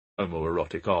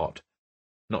homoerotic art.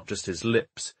 Not just his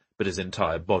lips, but his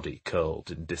entire body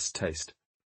curled in distaste.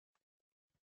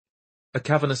 A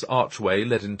cavernous archway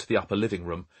led into the upper living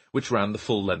room, which ran the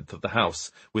full length of the house,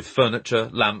 with furniture,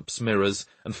 lamps, mirrors,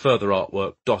 and further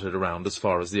artwork dotted around as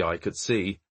far as the eye could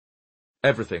see.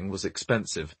 Everything was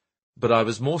expensive, but I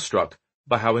was more struck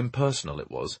by how impersonal it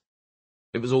was.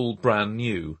 It was all brand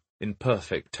new, in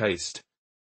perfect taste.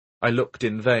 I looked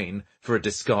in vain for a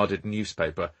discarded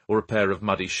newspaper or a pair of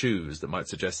muddy shoes that might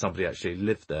suggest somebody actually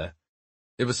lived there.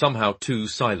 It was somehow too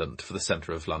silent for the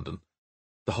centre of London.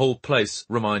 The whole place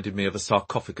reminded me of a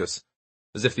sarcophagus,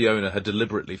 as if the owner had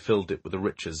deliberately filled it with the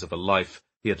riches of a life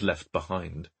he had left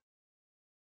behind.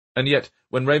 And yet,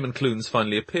 when Raymond Clunes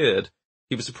finally appeared,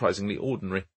 he was surprisingly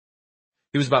ordinary.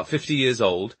 He was about 50 years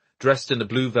old, dressed in a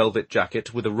blue velvet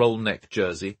jacket with a roll-neck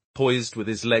jersey, poised with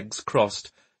his legs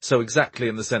crossed, so exactly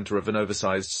in the centre of an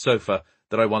oversized sofa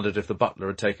that I wondered if the butler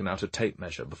had taken out a tape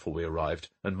measure before we arrived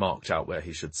and marked out where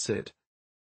he should sit.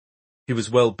 He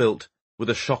was well built, with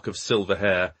a shock of silver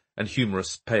hair and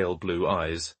humorous pale blue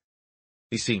eyes.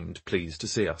 He seemed pleased to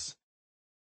see us.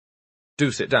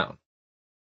 "Do sit down."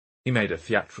 He made a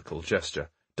theatrical gesture,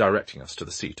 directing us to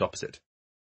the seat opposite.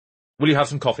 "Will you have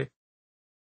some coffee?"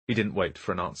 He didn't wait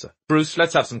for an answer. "Bruce,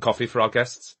 let's have some coffee for our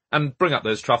guests. And bring up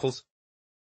those truffles."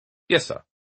 "Yes, sir."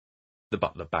 The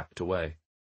butler backed away.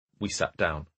 We sat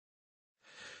down.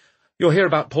 "You're here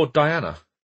about poor Diana?"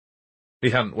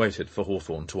 He hadn't waited for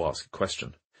Hawthorne to ask a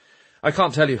question. "I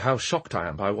can't tell you how shocked I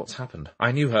am by what's happened.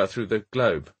 I knew her through the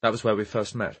Globe. That was where we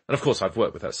first met. And of course I've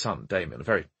worked with her son, Damien, a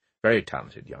very, very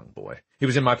talented young boy. He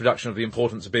was in my production of The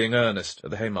Importance of Being Earnest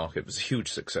at the Haymarket. It was a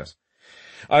huge success.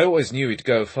 I always knew he'd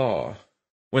go far.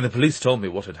 When the police told me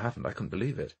what had happened, I couldn't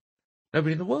believe it.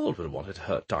 Nobody in the world would have wanted to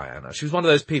hurt Diana. She was one of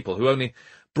those people who only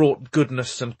brought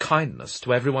goodness and kindness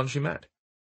to everyone she met."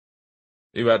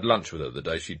 "You had lunch with her the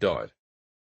day she died?"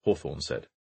 Hawthorne said.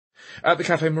 "At the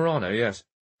Café Murano, yes.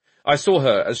 I saw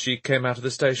her as she came out of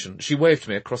the station. She waved to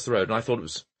me across the road, and I thought it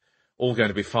was all going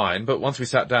to be fine, but once we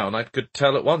sat down, I could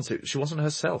tell at once she wasn't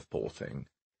herself, poor thing.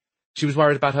 She was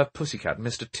worried about her pussycat,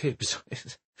 Mr. Tibbs.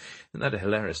 Isn't that a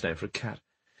hilarious name for a cat?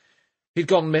 He'd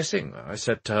gone missing. I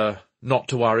said to her not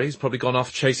to worry, he's probably gone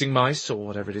off chasing mice, or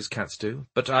whatever it is cats do.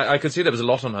 But I could see there was a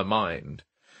lot on her mind.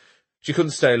 She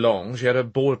couldn't stay long. She had a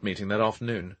board meeting that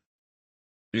afternoon."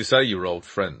 "You say you were old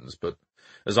friends, but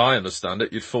as I understand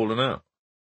it, you'd fallen out."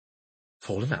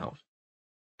 "Fallen out?"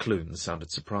 Clunes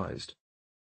sounded surprised.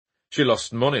 "She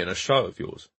lost money in a show of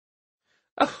yours."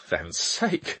 "Oh, for heaven's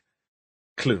sake!"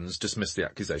 Clunes dismissed the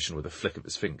accusation with a flick of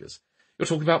his fingers. "You're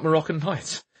talking about Moroccan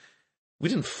Nights. We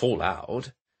didn't fall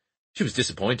out. She was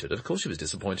disappointed. Of course she was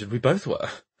disappointed. We both were.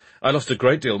 I lost a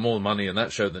great deal more money in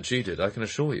that show than she did, I can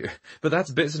assure you. But that's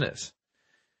business.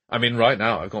 I mean, right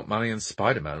now I've got money in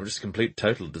Spider-Man, which is a complete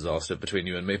total disaster between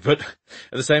you and me, but at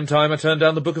the same time I turned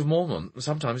down the Book of Mormon.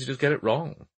 Sometimes you just get it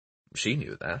wrong. She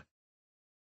knew that."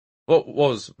 "What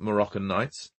was Moroccan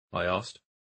Nights?" I asked.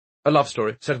 "A love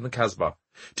story, set in the Casbah.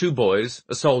 2 boys,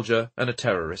 a soldier and a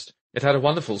terrorist. It had a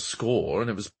wonderful score, and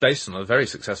it was based on a very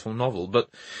successful novel, but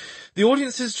the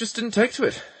audiences just didn't take to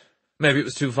it. Maybe it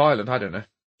was too violent, I don't know.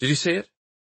 Did you see it?"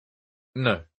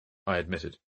 "No," I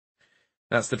admitted.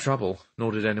 "That's the trouble,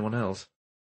 nor did anyone else."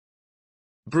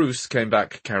 Bruce came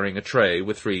back carrying a tray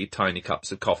with 3 tiny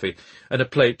cups of coffee and a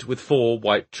plate with 4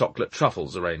 white chocolate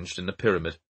truffles arranged in a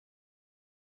pyramid.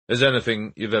 "Has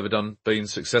anything you've ever done been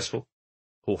successful?"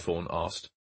 Hawthorne asked.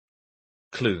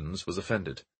 Clunes was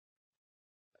offended.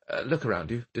 "Look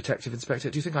around you, Detective Inspector.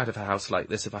 Do you think I'd have a house like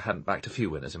this if I hadn't backed a few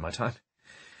winners in my time?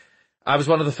 I was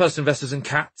one of the first investors in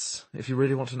Cats, if you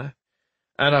really want to know.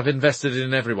 And I've invested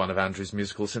in every one of Andrew's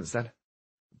musicals since then.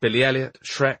 Billy Elliot,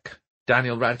 Shrek,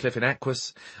 Daniel Radcliffe in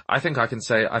Equus. I think I can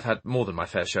say I've had more than my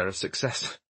fair share of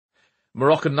success.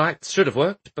 Moroccan Nights should have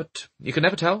worked, but you can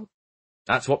never tell.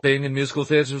 That's what being in musical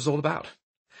theatre is all about.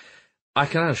 I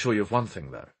can assure you of one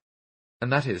thing, though,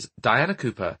 and that is Diana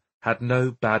Cooper had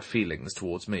no bad feelings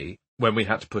towards me when we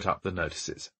had to put up the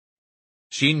notices.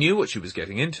 She knew what she was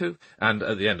getting into, and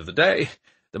at the end of the day,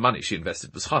 the money she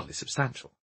invested was hardly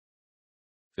substantial."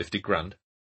 50 grand.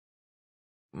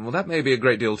 "Well, that may be a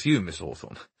great deal to you, Miss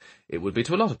Hawthorne. It would be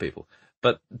to a lot of people.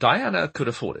 But Diana could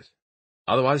afford it.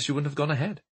 Otherwise she wouldn't have gone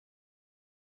ahead."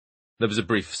 There was a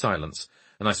brief silence,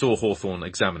 and I saw Hawthorne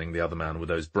examining the other man with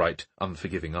those bright,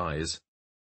 unforgiving eyes.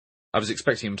 I was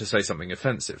expecting him to say something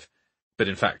offensive, but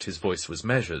in fact his voice was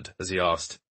measured as he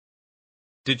asked,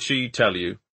 "Did she tell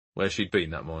you where she'd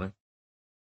been that morning?"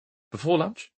 "Before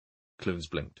lunch?" Clunes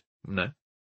blinked. "No."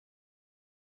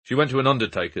 "She went to an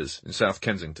undertaker's in South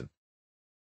Kensington.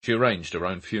 She arranged her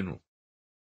own funeral."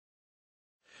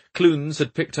 Clunes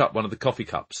had picked up one of the coffee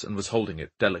cups and was holding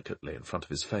it delicately in front of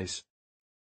his face.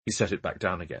 He set it back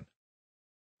down again.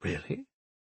 "Really?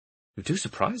 You do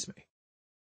surprise me."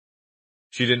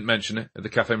 "She didn't mention it at the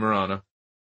Café Murano?"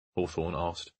 Hawthorne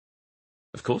asked.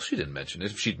 "Of course she didn't mention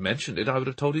it. If she'd mentioned it, I would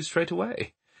have told you straight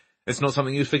away. It's not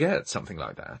something you'd forget, something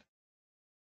like that."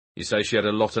 "You say she had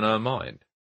a lot on her mind.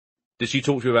 Did she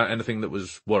talk to you about anything that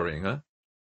was worrying her?"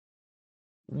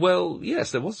 "Well,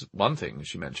 yes, there was one thing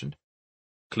she mentioned."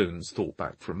 Clunes thought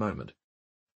back for a moment.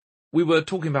 "We were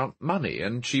talking about money,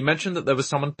 and she mentioned that there was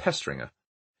someone pestering her.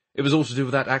 It was all to do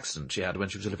with that accident she had when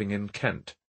she was living in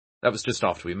Kent. That was just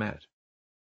after we met."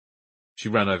 "She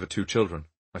ran over 2 children,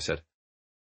 I said.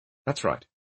 "That's right."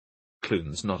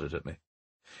 Clunes nodded at me.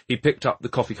 He picked up the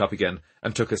coffee cup again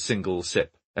and took a single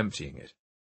sip, emptying it.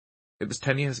 "It was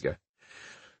 10 years ago.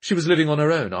 She was living on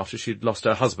her own after she'd lost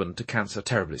her husband to cancer,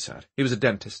 terribly sad. He was a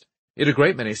dentist. He had a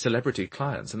great many celebrity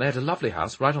clients, and they had a lovely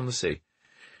house right on the sea.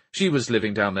 She was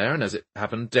living down there, and as it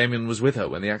happened, Damien was with her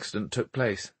when the accident took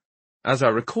place. As I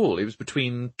recall, he was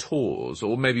between tours,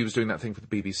 or maybe he was doing that thing for the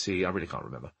BBC, I really can't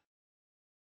remember.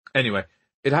 Anyway,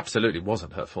 it absolutely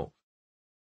wasn't her fault.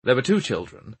 There were 2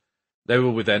 children. They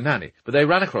were with their nanny, but they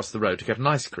ran across the road to get an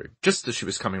ice cream, just as she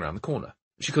was coming round the corner.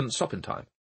 She couldn't stop in time.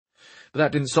 But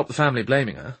that didn't stop the family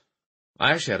blaming her.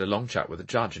 I actually had a long chat with the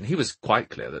judge, and he was quite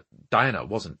clear that Diana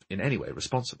wasn't in any way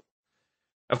responsible.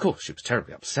 Of course, she was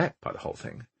terribly upset by the whole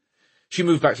thing. She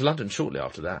moved back to London shortly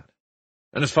after that.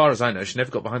 And as far as I know, she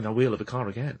never got behind the wheel of a car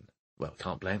again. Well,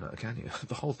 can't blame her, can you?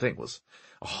 The whole thing was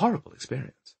a horrible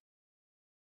experience."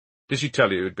 "Did she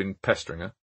tell you who'd been pestering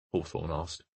her?" Hawthorne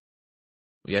asked.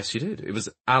 "Yes, she did. It was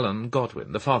Alan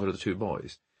Godwin, the father of the 2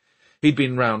 boys. He'd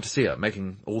been round to see her,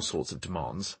 making all sorts of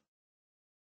demands."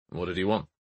 "What did he want?"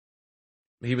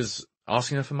 "He was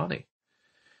asking her for money.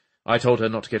 I told her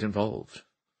not to get involved.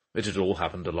 It had all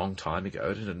happened a long time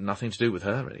ago. It had nothing to do with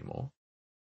her anymore."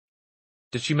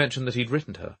 "Did she mention that he'd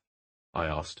written to her?" I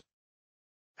asked.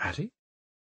 "Had he?"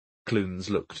 Clunes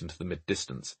looked into the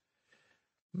mid-distance.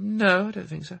 "No, I don't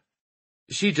think so.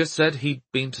 She just said he'd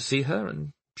been to see her,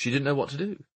 and she didn't know what to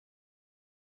do."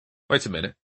 "Wait a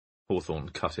minute," Hawthorne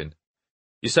cut in.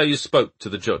 "You say you spoke to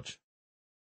the judge.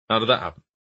 How did that happen?"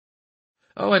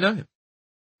 "Oh, I know him.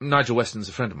 Nigel Weston's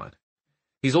a friend of mine.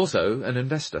 He's also an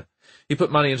investor. He put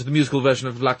money into the musical version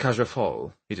of La Cage aux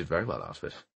Folles. He did very well out of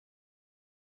it."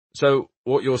 "So,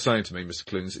 what you're saying to me, Mr.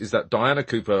 Clunes, is that Diana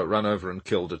Cooper ran over and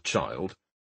killed a child,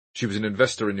 she was an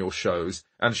investor in your shows,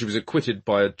 and she was acquitted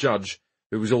by a judge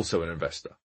who was also an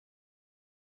investor.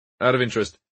 Out of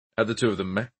interest, had the 2 of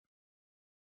them met?"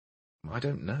 "I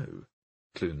don't know."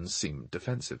 Clunes seemed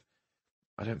defensive.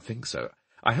 "I don't think so.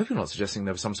 I hope you're not suggesting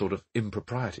there was some sort of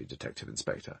impropriety, Detective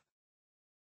Inspector."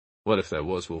 "Well, if there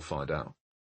was, we'll find out.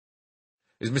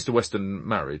 Is Mr. Weston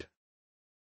married?"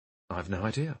 "I've no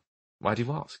idea. Why do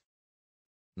you ask?"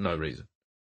 "No reason."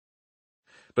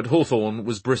 But Hawthorne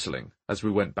was bristling as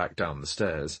we went back down the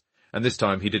stairs, and this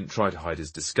time he didn't try to hide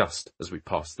his disgust as we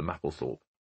passed the Mapplethorpe.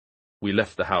 We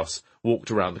left the house, walked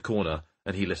around the corner,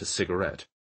 and he lit a cigarette.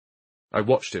 I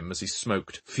watched him as he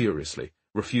smoked furiously,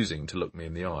 refusing to look me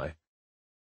in the eye.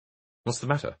 "What's the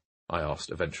matter?" I asked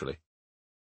eventually.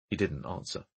 He didn't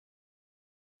answer.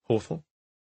 "Hawthorne?"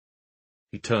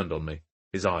 He turned on me,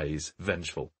 his eyes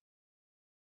vengeful.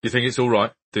 "You think it's all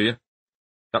right, do you?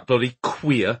 That bloody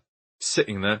queer,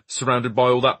 sitting there, surrounded by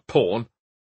all that porn?"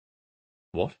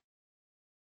 "What?"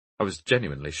 I was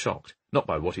genuinely shocked, not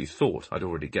by what he thought, I'd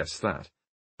already guessed that,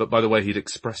 but by the way he'd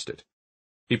expressed it.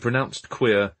 He pronounced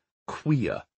queer,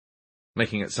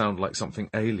 making it sound like something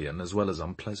alien as well as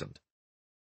unpleasant.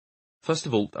 "First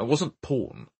of all, that wasn't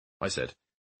porn," I said.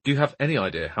 "Do you have any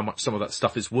idea how much some of that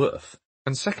stuff is worth?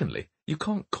 And secondly, you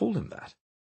can't call him that."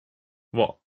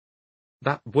 "What?"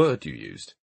 "That word you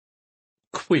used.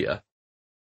 Queer."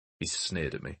 He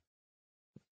sneered at me.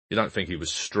 "You don't think he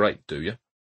was straight, do you?"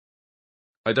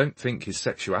 "I don't think his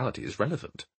sexuality is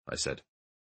relevant," I said.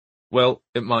 "Well,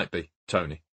 it might be,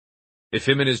 Tony. If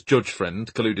him and his judge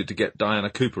friend colluded to get Diana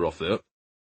Cooper off the hook."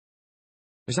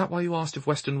 "Is that why you asked if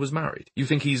Weston was married? You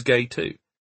think he's gay too?"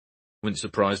 "Wouldn't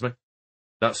surprise me.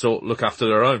 That sort look after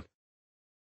their own."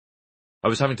 I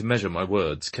was having to measure my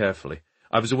words carefully.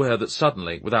 I was aware that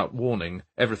suddenly, without warning,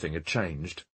 everything had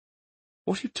changed.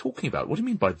 "What are you talking about? What do you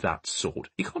mean by that sort?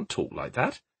 He can't talk like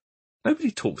that.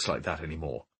 Nobody talks like that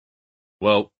anymore."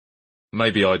 "Well,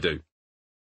 maybe I do."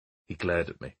 He glared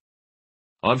at me.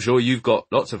 "I'm sure you've got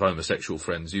lots of homosexual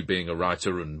friends, you being a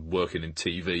writer and working in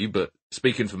TV, but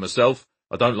speaking for myself,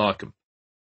 I don't like 'em.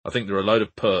 I think they're a load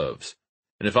of pervs.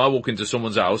 And if I walk into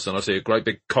someone's house and I see a great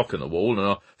big cock in the wall and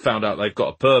I found out they've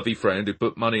got a pervy friend who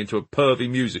put money into a pervy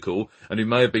musical and who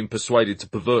may have been persuaded to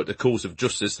pervert the course of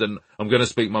justice, then I'm going to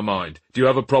speak my mind. Do you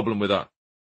have a problem with that?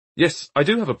 Yes, I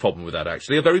do have a problem with that,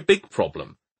 actually, a very big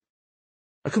problem.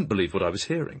 I couldn't believe what I was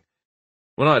hearing.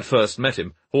 When I had first met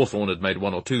him, Hawthorne had made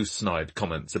one or two snide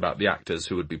comments about the actors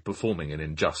who would be performing an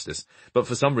injustice, but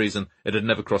for some reason it had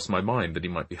never crossed my mind that he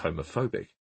might be homophobic.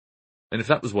 And if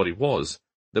that was what he was,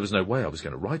 there was no way I was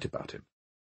going to write about him.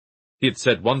 He had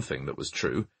said one thing that was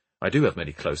true. I do have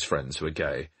many close friends who are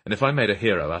gay, and if I made a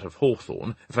hero out of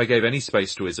Hawthorne, if I gave any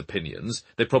space to his opinions,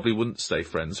 they probably wouldn't stay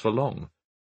friends for long.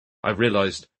 I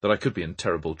realised that I could be in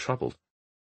terrible trouble.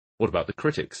 What about the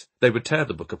critics? They would tear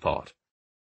the book apart.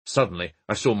 Suddenly,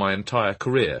 I saw my entire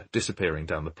career disappearing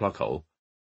down the plug hole.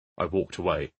 I walked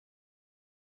away.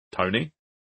 "Tony?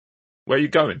 Where are you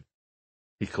going?"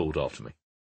 he called after me.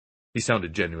 He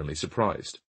sounded genuinely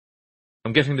surprised.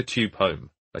 "I'm getting the tube home,"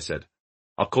 I said.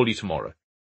 "I'll call you tomorrow."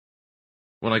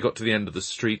 When I got to the end of the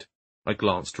street, I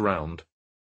glanced round.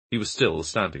 He was still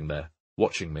standing there,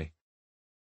 watching me.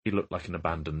 He looked like an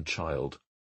abandoned child.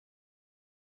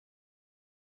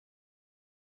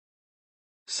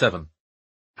 7.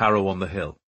 Harrow on the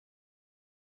Hill.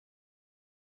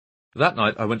 That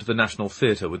night I went to the National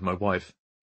Theatre with my wife.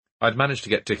 I'd managed to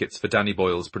get tickets for Danny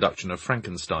Boyle's production of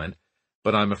Frankenstein,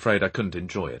 but I'm afraid I couldn't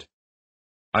enjoy it.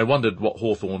 I wondered what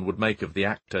Hawthorne would make of the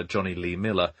actor Johnny Lee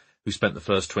Miller, who spent the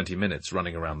first 20 minutes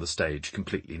running around the stage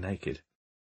completely naked.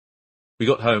 We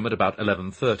got home at about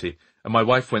 11:30, and my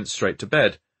wife went straight to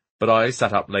bed, but I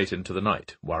sat up late into the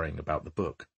night, worrying about the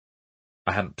book.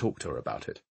 I hadn't talked to her about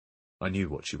it. I knew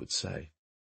what she would say.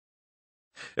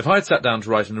 If I had sat down to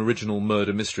write an original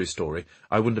murder mystery story,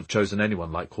 I wouldn't have chosen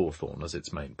anyone like Hawthorne as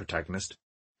its main protagonist.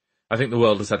 I think the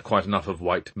world has had quite enough of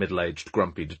white, middle-aged,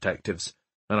 grumpy detectives,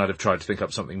 and I'd have tried to think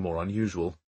up something more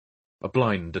unusual. A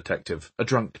blind detective, a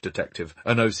drunk detective,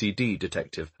 an OCD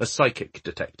detective, a psychic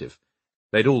detective.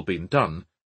 They'd all been done,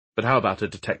 but how about a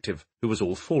detective who was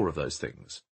all four of those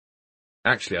things?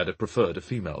 Actually, I'd have preferred a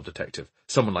female detective,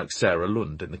 someone like Sarah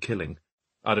Lund in The Killing.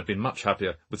 I'd have been much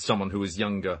happier with someone who was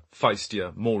younger,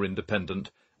 feistier, more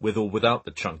independent, with or without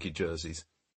the chunky jerseys.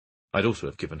 I'd also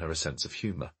have given her a sense of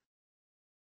humour.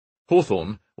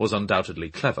 Hawthorne was undoubtedly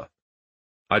clever.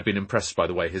 I'd been impressed by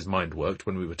the way his mind worked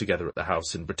when we were together at the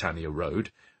house in Britannia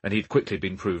Road, and he'd quickly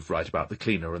been proved right about the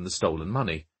cleaner and the stolen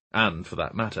money, and, for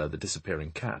that matter, the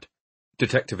disappearing cat.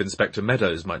 Detective Inspector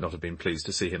Meadows might not have been pleased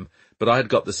to see him, but I had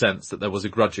got the sense that there was a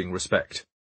grudging respect,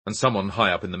 and someone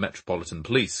high up in the Metropolitan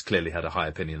Police clearly had a high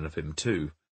opinion of him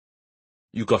too.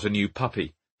 "You got a new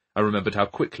puppy." I remembered how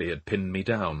quickly he had pinned me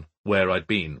down, where I'd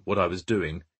been, what I was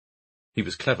doing. He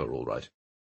was clever, all right.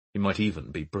 He might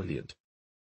even be brilliant.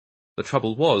 The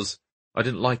trouble was, I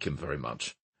didn't like him very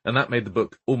much, and that made the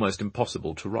book almost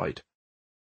impossible to write.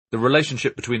 The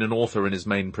relationship between an author and his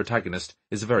main protagonist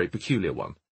is a very peculiar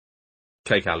one.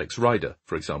 Take Alex Rider,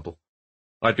 for example.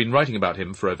 I'd been writing about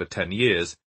him for over 10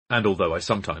 years, and although I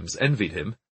sometimes envied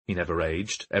him, he never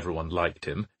aged, everyone liked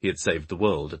him, he had saved the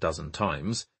world a dozen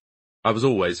times, I was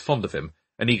always fond of him,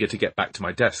 and eager to get back to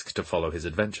my desk to follow his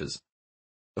adventures.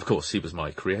 Of course, he was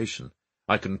my creation.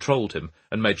 I controlled him,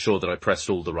 and made sure that I pressed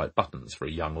all the right buttons for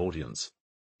a young audience.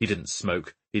 He didn't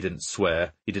smoke, he didn't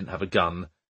swear, he didn't have a gun,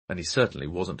 and he certainly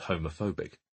wasn't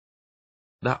homophobic.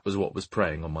 That was what was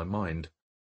preying on my mind.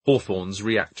 Hawthorne's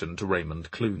reaction to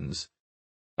Raymond Clunes.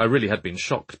 I really had been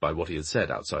shocked by what he had said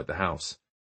outside the house.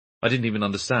 I didn't even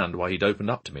understand why he'd opened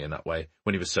up to me in that way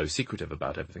when he was so secretive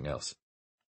about everything else.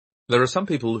 There are some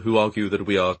people who argue that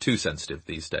we are too sensitive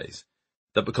these days,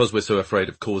 that because we're so afraid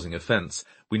of causing offence,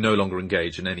 we no longer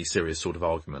engage in any serious sort of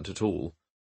argument at all.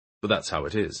 But that's how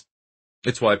it is.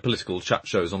 It's why political chat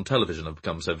shows on television have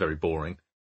become so very boring.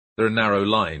 There are narrow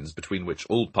lines between which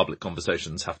all public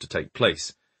conversations have to take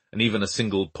place, and even a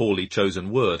single poorly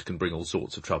chosen word can bring all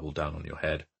sorts of trouble down on your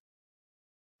head.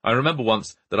 I remember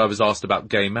once that I was asked about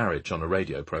gay marriage on a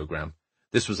radio programme.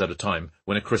 This was at a time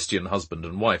when a Christian husband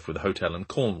and wife with a hotel in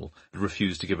Cornwall had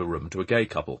refused to give a room to a gay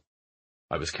couple.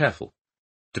 I was careful.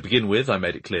 To begin with, I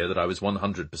made it clear that I was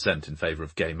 100% in favour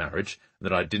of gay marriage, and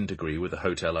that I didn't agree with the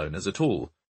hotel owners at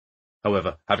all.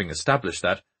 However, having established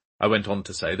that, I went on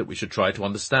to say that we should try to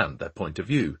understand their point of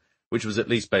view, which was at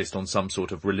least based on some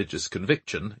sort of religious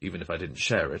conviction, even if I didn't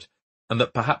share it, and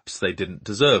that perhaps they didn't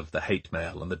deserve the hate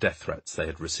mail and the death threats they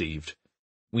had received.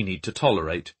 We need to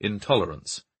tolerate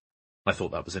intolerance. I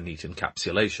thought that was a neat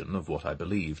encapsulation of what I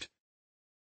believed.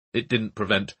 It didn't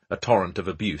prevent a torrent of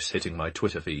abuse hitting my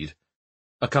Twitter feed.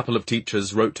 A couple of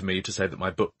teachers wrote to me to say that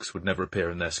my books would never appear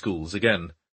in their schools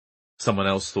again. Someone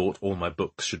else thought all my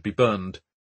books should be burned.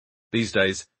 These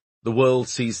days, The world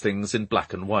sees things in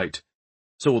black and white,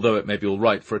 so although it may be all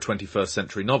right for a 21st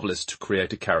century novelist to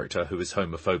create a character who is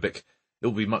homophobic, it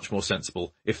will be much more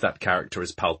sensible if that character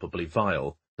is palpably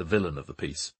vile, the villain of the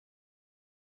piece.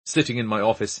 Sitting in my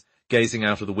office, gazing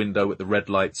out of the window at the red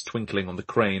lights twinkling on the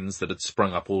cranes that had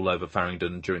sprung up all over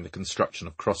Farringdon during the construction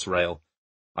of Crossrail,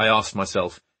 I asked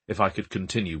myself if I could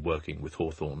continue working with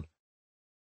Hawthorne.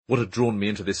 What had drawn me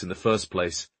into this in the first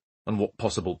place, and what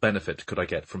possible benefit could I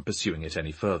get from pursuing it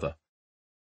any further?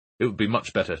 It would be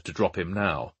much better to drop him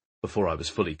now, before I was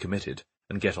fully committed,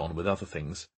 and get on with other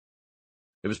things.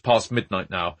 It was past midnight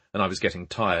now, and I was getting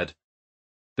tired.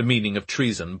 The Meaning of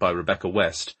Treason by Rebecca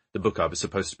West, the book I was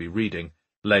supposed to be reading,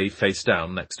 lay face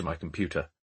down next to my computer.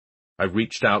 I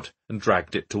reached out and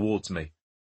dragged it towards me.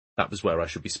 That was where I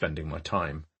should be spending my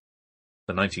time.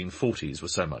 The 1940s were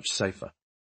so much safer.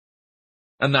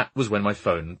 And that was when my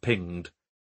phone pinged.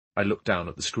 I looked down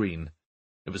at the screen.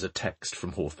 It was a text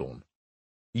from Hawthorne.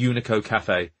 Unico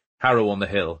Cafe, Harrow on the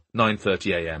Hill,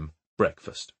 9:30 a.m.,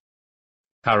 breakfast.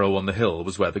 Harrow on the Hill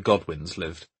was where the Godwins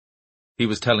lived. He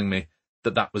was telling me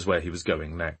that that was where he was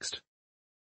going next.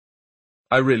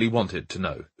 I really wanted to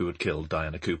know who had killed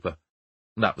Diana Cooper.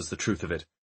 That was the truth of it.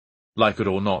 Like it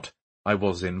or not, I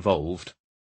was involved.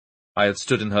 I had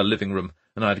stood in her living room,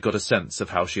 and I had got a sense of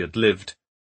how she had lived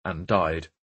and died.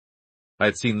 I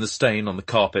had seen the stain on the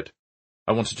carpet.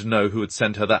 I wanted to know who had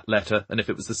sent her that letter, and if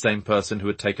it was the same person who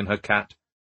had taken her cat.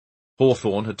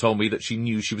 Hawthorne had told me that she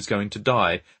knew she was going to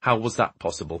die. How was that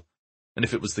possible? And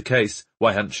if it was the case,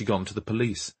 why hadn't she gone to the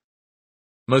police?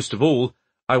 Most of all,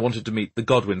 I wanted to meet the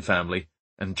Godwin family,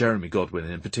 and Jeremy Godwin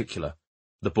in particular,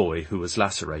 the boy who was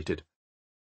lacerated.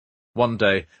 One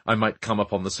day I might come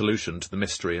upon the solution to the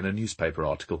mystery in a newspaper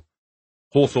article.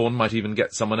 Hawthorne might even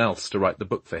get someone else to write the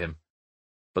book for him.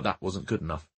 But that wasn't good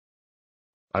enough.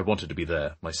 I wanted to be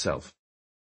there myself.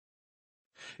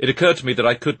 It occurred to me that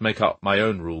I could make up my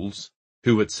own rules.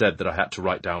 Who had said that I had to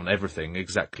write down everything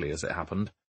exactly as it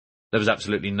happened? There was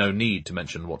absolutely no need to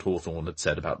mention what Hawthorne had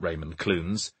said about Raymond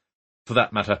Clunes. For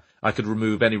that matter, I could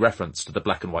remove any reference to the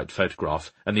black-and-white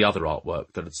photograph and the other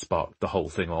artwork that had sparked the whole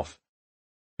thing off.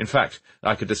 In fact,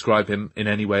 I could describe him in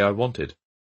any way I wanted.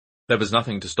 There was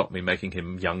nothing to stop me making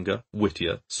him younger,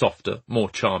 wittier, softer, more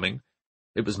charming.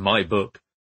 It was my book.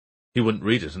 He wouldn't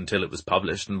read it until it was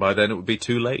published, and by then it would be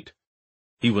too late.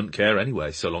 He wouldn't care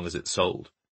anyway, so long as it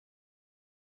sold.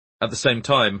 At the same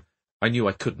time, I knew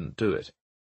I couldn't do it.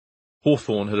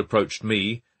 Hawthorne had approached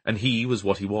me, and he was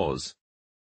what he was.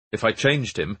 If I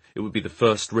changed him, it would be the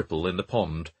first ripple in the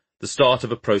pond, the start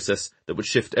of a process that would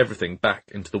shift everything back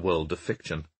into the world of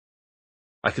fiction.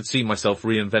 I could see myself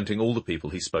reinventing all the people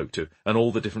he spoke to, and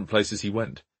all the different places he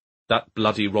went. That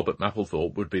bloody Robert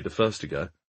Mapplethorpe would be the first to go.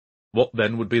 What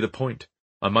then would be the point?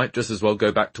 I might just as well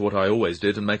go back to what I always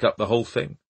did and make up the whole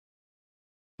thing.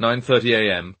 9:30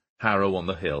 a.m., Harrow on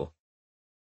the Hill.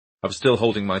 I was still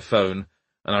holding my phone,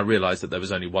 and I realized that there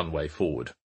was only one way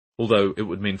forward, although it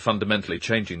would mean fundamentally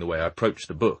changing the way I approached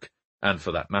the book, and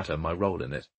for that matter, my role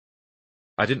in it.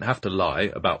 I didn't have to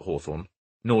lie about Hawthorne,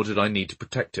 nor did I need to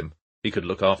protect him. He could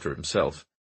look after himself.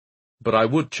 But I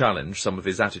would challenge some of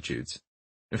his attitudes.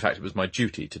 In fact, it was my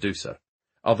duty to do so.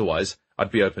 Otherwise, I'd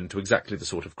be open to exactly the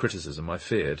sort of criticism I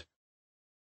feared.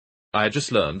 I had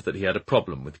just learned that he had a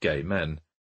problem with gay men.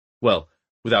 Well,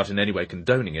 without in any way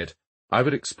condoning it, I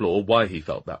would explore why he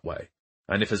felt that way,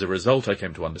 and if as a result I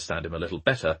came to understand him a little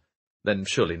better, then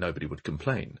surely nobody would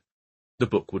complain. The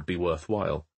book would be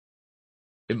worthwhile.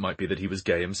 It might be that he was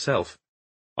gay himself.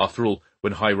 After all,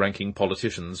 when high-ranking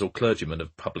politicians or clergymen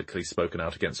have publicly spoken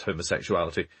out against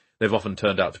homosexuality, they've often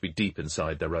turned out to be deep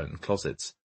inside their own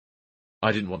closets.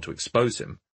 I didn't want to expose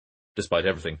him. Despite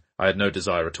everything, I had no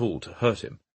desire at all to hurt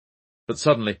him. But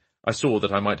suddenly, I saw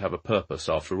that I might have a purpose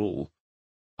after all.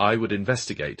 I would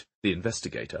investigate the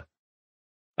investigator.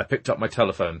 I picked up my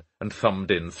telephone and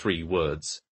thumbed in 3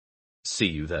 words. See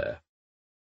you there.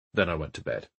 Then I went to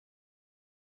bed.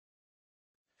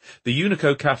 The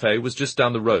Unico Cafe was just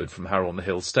down the road from Harrow on the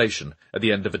Hill station, at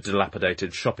the end of a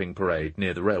dilapidated shopping parade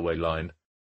near the railway line.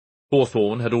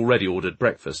 Hawthorne had already ordered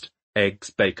breakfast, eggs,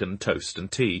 bacon, toast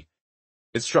and tea.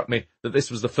 It struck me that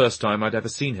this was the first time I'd ever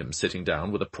seen him sitting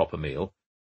down with a proper meal.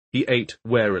 He ate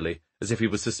warily, as if he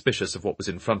was suspicious of what was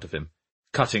in front of him,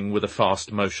 cutting with a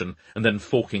fast motion and then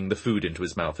forking the food into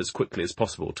his mouth as quickly as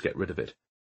possible to get rid of it.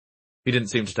 He didn't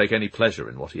seem to take any pleasure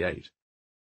in what he ate.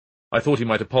 I thought he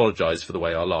might apologize for the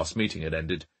way our last meeting had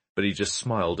ended, but he just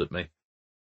smiled at me.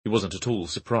 He wasn't at all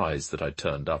surprised that I'd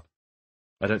turned up.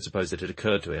 I don't suppose it had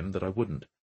occurred to him that I wouldn't.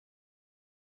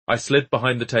 I slid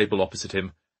behind the table opposite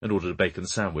him and ordered a bacon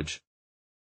sandwich.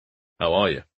 "How are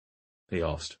you?" he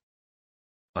asked.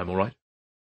 "I'm all right."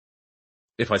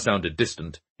 If I sounded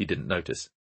distant, he didn't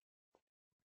notice.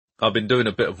 "I've been doing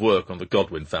a bit of work on the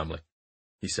Godwin family,"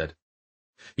 he said.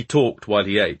 He talked while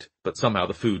he ate, but somehow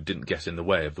the food didn't get in the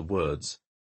way of the words.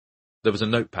 There was a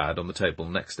notepad on the table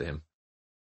next to him.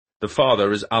 "The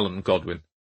father is Alan Godwin,"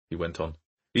 he went on.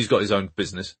 "He's got his own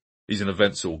business. He's an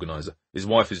events organiser. His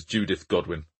wife is Judith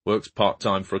Godwin, works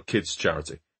part-time for a kids'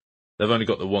 charity. They've only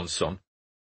got the one son.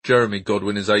 Jeremy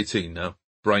Godwin is 18 now,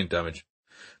 brain damage.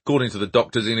 According to the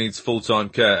doctors, he needs full-time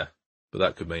care, but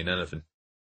that could mean anything."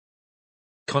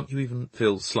 "Can't you even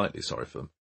feel slightly sorry for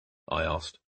them?" I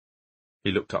asked.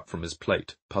 He looked up from his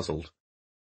plate, puzzled.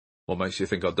 "What makes you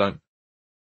think I don't?"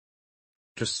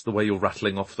 "Just the way you're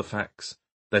rattling off the facts.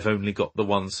 They've only got the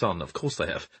one son. Of course they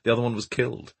have. The other one was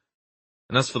killed.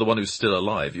 And as for the one who's still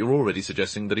alive, you're already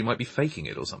suggesting that he might be faking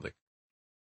it or something."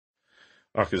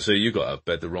 "I can see you got out of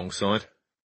bed the wrong side."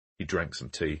 He drank some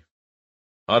tea.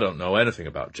 "I don't know anything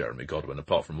about Jeremy Godwin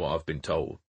apart from what I've been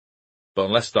told. But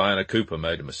unless Diana Cooper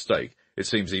made a mistake, it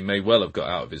seems he may well have got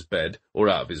out of his bed or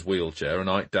out of his wheelchair and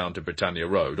hiked down to Britannia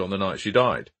Road on the night she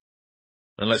died.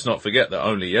 And let's not forget that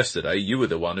only yesterday you were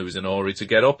the one who was in a hurry to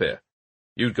get up here.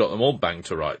 You'd got them all banged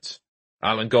to rights.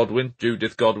 Alan Godwin,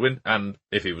 Judith Godwin, and,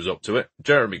 if he was up to it,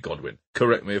 Jeremy Godwin.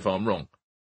 Correct me if I'm wrong."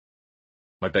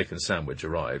 My bacon sandwich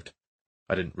arrived.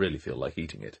 I didn't really feel like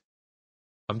eating it.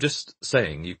 "I'm just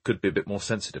saying you could be a bit more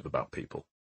sensitive about people."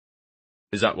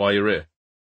 "Is that why you're here?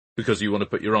 Because you want to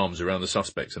put your arms around the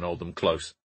suspects and hold them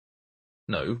close?"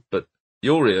 "No, but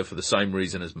you're here for the same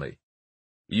reason as me.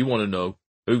 You want to know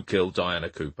who killed Diana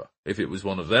Cooper. If it was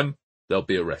one of them, they'll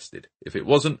be arrested. If it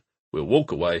wasn't, we'll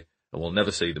walk away and we'll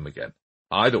never see them again.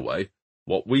 Either way,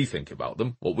 what we think about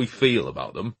them, what we feel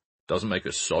about them, doesn't make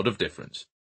a sod of difference."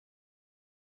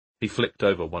 He flicked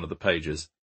over one of the pages.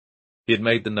 He had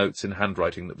made the notes in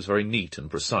handwriting that was very neat and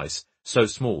precise, so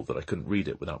small that I couldn't read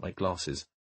it without my glasses.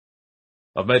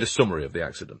 "I've made a summary of the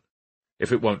accident.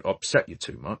 If it won't upset you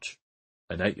too much.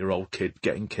 An 8-year-old kid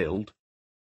getting killed."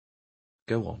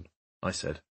 "Go on," I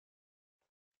said.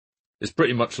 "It's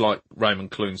pretty much like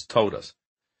Raymond Clunes told us.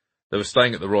 They were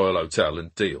staying at the Royal Hotel in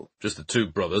Deal, just the two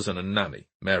brothers and a nanny,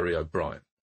 Mary O'Brien.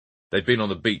 They'd been on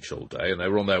the beach all day, and they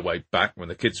were on their way back when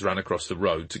the kids ran across the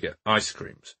road to get ice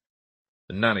creams.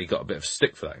 The nanny got a bit of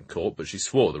stick for that in court, but she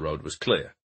swore the road was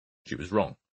clear. She was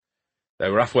wrong. They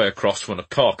were halfway across when a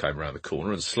car came round the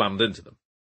corner and slammed into them.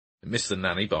 It missed the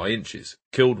nanny by inches,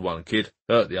 killed one kid,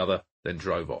 hurt the other, then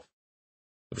drove off.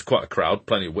 There was quite a crowd,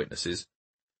 plenty of witnesses.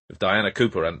 If Diana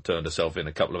Cooper hadn't turned herself in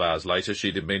a couple of hours later,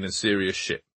 she'd have been in serious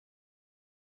shit."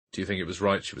 "Do you think it was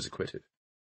right she was acquitted?"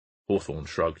 Hawthorne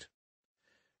shrugged.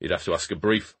 "You'd have to ask a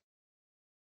brief.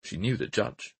 She knew the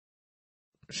judge."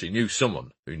 "She knew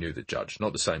someone who knew the judge,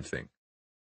 not the same thing."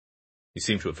 He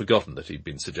seemed to have forgotten that he'd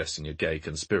been suggesting a gay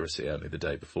conspiracy only the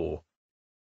day before.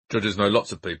 "Judges know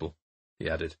lots of people," he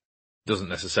added. "Doesn't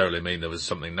necessarily mean there was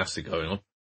something nasty going on."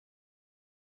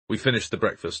 We finished the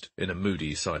breakfast in a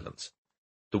moody silence.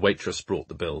 The waitress brought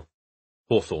the bill.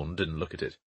 Hawthorne didn't look at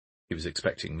it. He was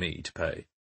expecting me to pay.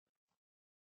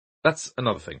 "That's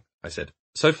another thing," I said.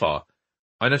 "So far,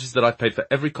 I noticed that I've paid for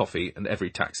every coffee and every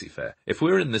taxi fare. If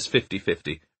we're in this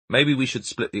 50-50, maybe we should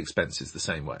split the expenses the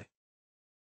same way."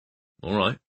 "All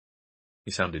right."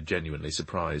 He sounded genuinely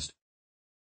surprised.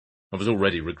 I was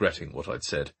already regretting what I'd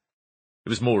said. It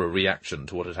was more a reaction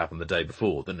to what had happened the day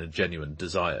before than a genuine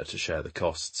desire to share the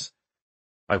costs.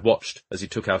 I watched as he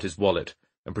took out his wallet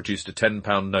and produced a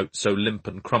 £10 note so limp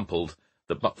and crumpled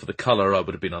that but for the colour I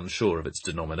would have been unsure of its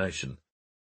denomination.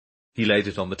 He laid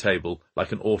it on the table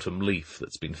like an autumn leaf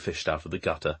that's been fished out of the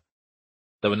gutter.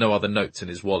 There were no other notes in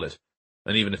his wallet,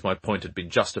 and even if my point had been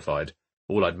justified,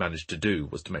 all I'd managed to do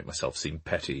was to make myself seem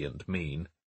petty and mean.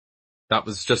 That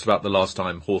was just about the last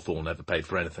time Hawthorne ever paid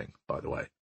for anything, by the way.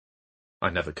 I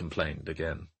never complained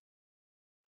again.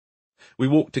 We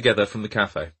walked together from the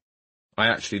cafe. I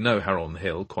actually know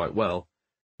Harrow-on-the-Hill quite well.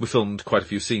 We filmed quite a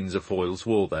few scenes of Foyle's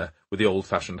War there, with the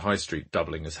old-fashioned High Street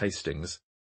doubling as Hastings.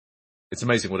 It's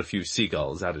amazing what a few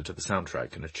seagulls added to the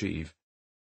soundtrack can achieve.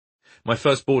 My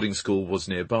first boarding school was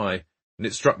nearby, and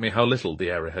it struck me how little the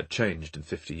area had changed in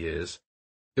 50 years.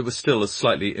 It was still a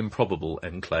slightly improbable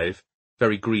enclave,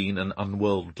 very green and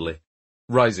unworldly,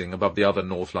 rising above the other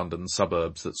North London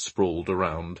suburbs that sprawled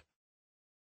around.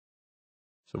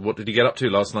 "So what did you get up to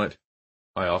last night?"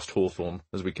 I asked Hawthorne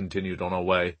as we continued on our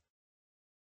way.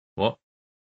 "What?"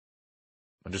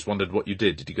 "I just wondered what you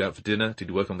did. Did you go out for dinner? Did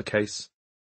you work on the case?"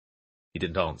 He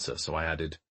didn't answer, so I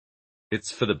added,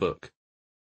 "It's for the book."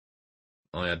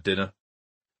 "I had dinner,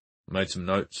 made some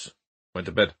notes, went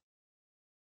to bed."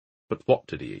 But what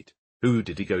did he eat? Who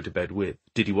did he go to bed with?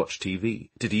 Did he watch TV?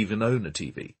 Did he even own a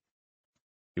TV?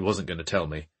 He wasn't going to tell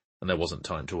me, and there wasn't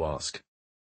time to ask.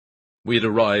 We had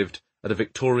arrived at a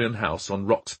Victorian house on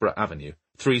Roxburgh Avenue,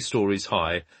 3 stories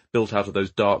high, built out of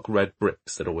those dark red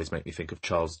bricks that always make me think of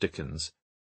Charles Dickens.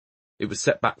 It was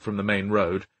set back from the main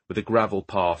road, with a gravel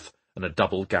path and a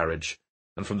double garage,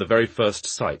 and from the very first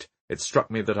sight it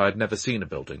struck me that I had never seen a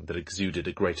building that exuded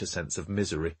a greater sense of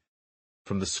misery.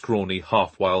 From the scrawny,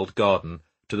 half-wild garden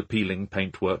to the peeling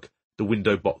paintwork, the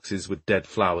window boxes with dead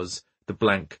flowers, the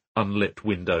blank, unlit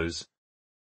windows.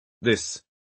 This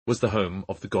was the home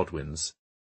of the Godwins,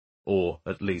 or,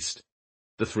 at least,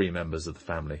 the 3 members of the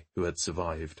family who had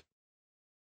survived.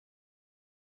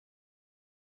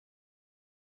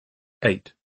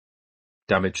 8.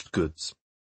 Damaged Goods.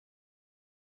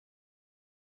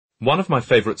 One of my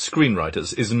favourite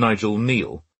screenwriters is Nigel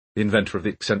Kneale, the inventor of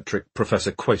the eccentric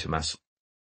Professor Quatermass.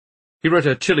 He wrote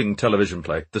a chilling television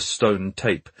play, The Stone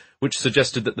Tape, which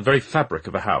suggested that the very fabric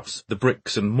of a house, the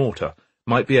bricks and mortar,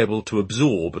 might be able to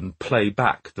absorb and play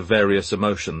back the various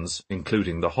emotions,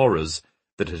 including the horrors,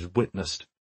 that it had witnessed.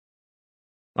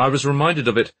 I was reminded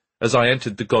of it as I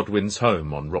entered the Godwins'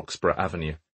 home on Roxburgh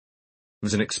Avenue. It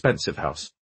was an expensive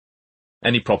house.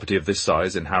 Any property of this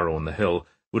size in Harrow-on-the-Hill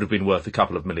would have been worth a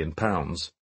couple of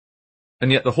 £1,000,000.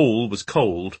 And yet the hall was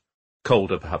cold,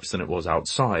 colder perhaps than it was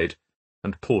outside,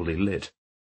 and poorly lit.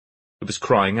 It was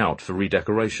crying out for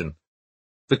redecoration.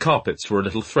 The carpets were a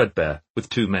little threadbare, with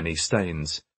too many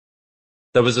stains.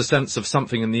 There was a sense of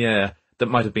something in the air that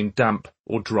might have been damp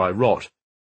or dry rot,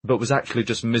 but was actually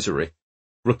just misery,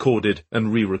 recorded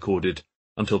and re-recorded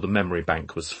until the memory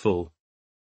bank was full.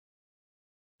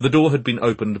 The door had been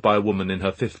opened by a woman in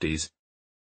her 50s.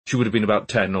 She would have been about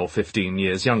 10 or 15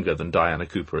 years younger than Diana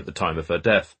Cooper at the time of her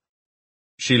death.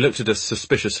 She looked at us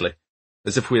suspiciously,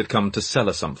 as if we had come to sell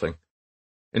her something.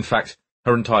 In fact,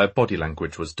 her entire body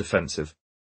language was defensive.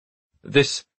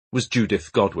 This was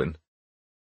Judith Godwin.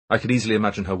 I could easily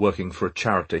imagine her working for a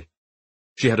charity.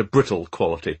 She had a brittle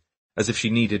quality, as if she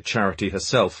needed charity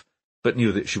herself, but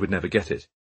knew that she would never get it.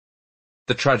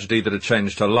 The tragedy that had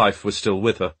changed her life was still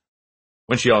with her.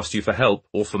 When she asked you for help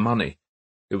or for money,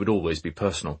 it would always be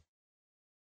personal.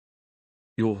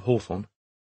 "You're Hawthorne?"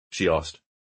 she asked.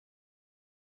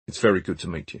 "It's very good to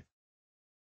meet you."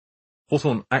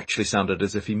 Hawthorne actually sounded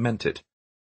as if he meant it,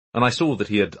 and I saw that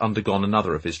he had undergone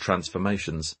another of his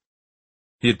transformations.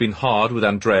 He had been hard with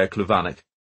Andrea Kluvanek,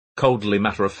 coldly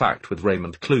matter-of-fact with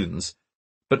Raymond Clunes,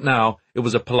 but now it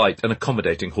was a polite and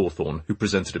accommodating Hawthorne who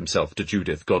presented himself to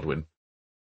Judith Godwin.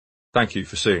 "Thank you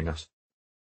for seeing us."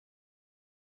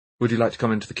 "Would you like to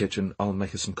come into the kitchen? I'll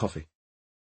make us some coffee."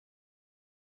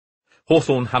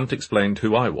 Hawthorne hadn't explained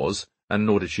who I was, and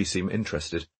nor did she seem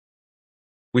interested.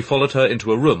 We followed her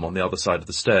into a room on the other side of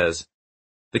the stairs.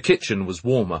 The kitchen was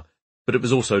warmer, but it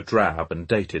was also drab and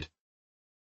dated.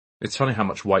 It's funny how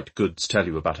much white goods tell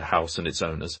you about a house and its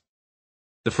owners.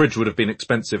 The fridge would have been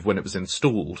expensive when it was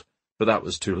installed, but that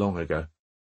was too long ago.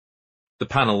 The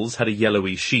panels had a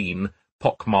yellowy sheen,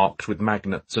 pock-marked with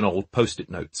magnets and old post-it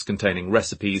notes containing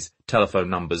recipes, telephone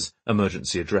numbers,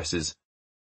 emergency addresses.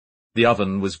 The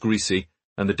oven was greasy,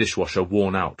 and the dishwasher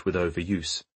worn out with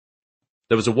overuse.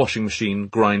 There was a washing machine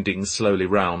grinding slowly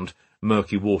round,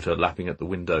 murky water lapping at the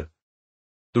window.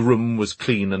 The room was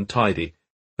clean and tidy,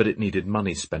 but it needed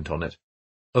money spent on it.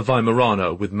 A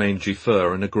Weimaraner with mangy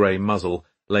fur and a grey muzzle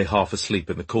lay half asleep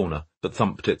in the corner, but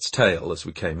thumped its tail as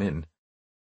we came in.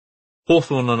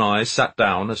 Hawthorne and I sat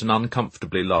down at an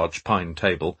uncomfortably large pine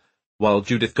table, while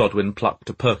Judith Godwin plucked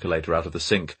a percolator out of the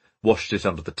sink, washed it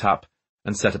under the tap,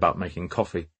 and set about making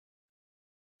coffee.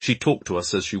 She talked to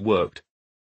us as she worked.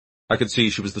 I could see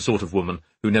she was the sort of woman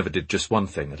who never did just one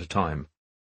thing at a time.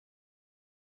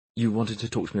 "You wanted to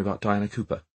talk to me about Diana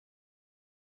Cooper?"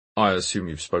 "I assume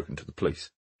you've spoken to the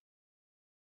police."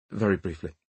 "Very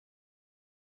briefly."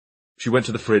 She went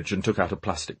to the fridge and took out a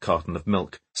plastic carton of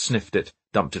milk, sniffed it,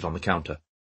 dumped it on the counter.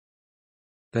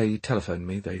 "They telephoned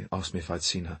me. They asked me if I'd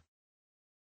seen her."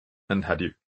 "And had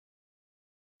you?"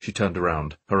 She turned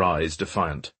around, her eyes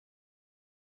defiant.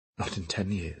 "Not in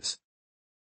 10 years."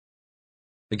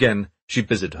 Again, she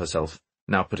busied herself,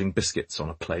 now putting biscuits on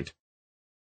a plate.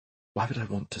 Why would I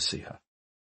want to see her?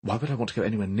 Why would I want to go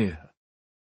anywhere near her?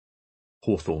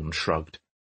 Hawthorne shrugged.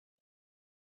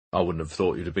 "I wouldn't have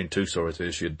thought you'd have been too sorry to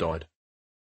hear she had died."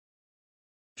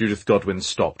 Judith Godwin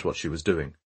stopped what she was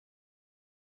doing.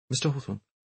 "Mr. Hawthorne,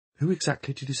 who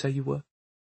exactly did you say you were?"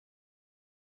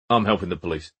 "I'm helping the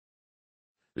police.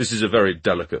 This is a very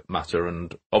delicate matter,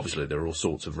 and obviously there are all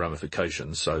sorts of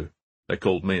ramifications, so they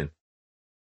called me in."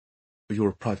 "You're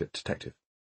a private detective?"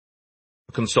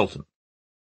 "A consultant."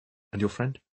 "And your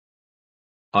friend?"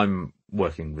 "I'm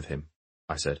working with him,"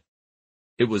 I said.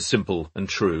 It was simple and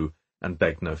true, and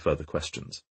begged no further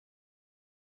questions.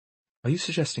 Are you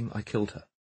suggesting I killed her?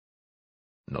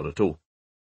 Not at all.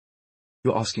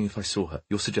 You're asking if I saw her.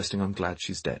 You're suggesting I'm glad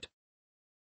she's dead.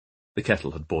 The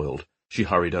kettle had boiled. She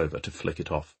hurried over to flick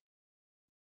it off.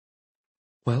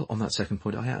 Well, on that second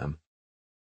point I am.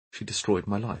 She destroyed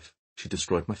my life. She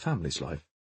destroyed my family's life.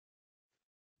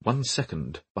 1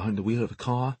 second behind the wheel of a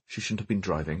car she shouldn't have been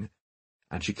driving,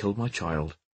 and she killed my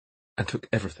child and took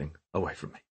everything away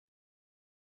from me.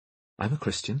 I'm a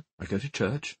Christian. I go to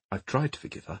church. I've tried to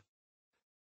forgive her.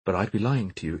 But I'd be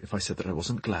lying to you if I said that I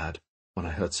wasn't glad when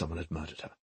I heard someone had murdered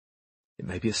her. It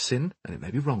may be a sin, and it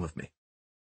may be wrong of me,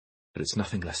 but it's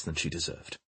nothing less than she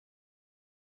deserved.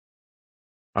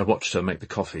 I watched her make the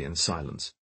coffee in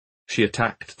silence. She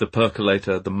attacked the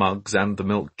percolator, the mugs, and the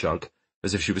milk jug,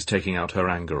 as if she was taking out her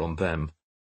anger on them.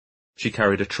 She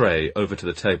carried a tray over to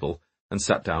the table and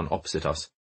sat down opposite us.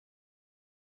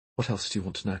 What else do you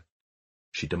want to know?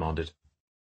 She demanded.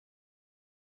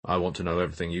 I want to know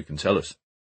everything you can tell us,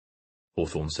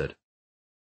 Hawthorne said.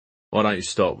 Why don't you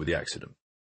start with the accident?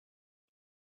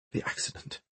 The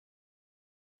accident?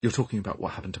 You're talking about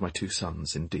what happened to my 2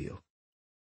 sons in Deal.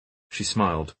 She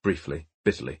smiled briefly,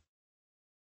 bitterly.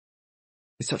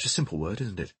 It's such a simple word,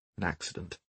 isn't it? An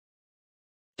accident.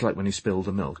 It's like when you spill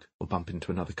the milk or bump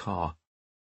into another car.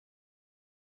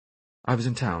 I was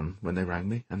in town when they rang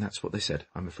me, and that's what they said.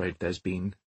 I'm afraid there's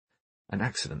been an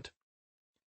accident.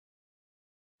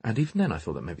 And even then I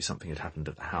thought that maybe something had happened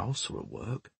at the house or at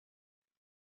work.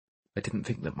 I didn't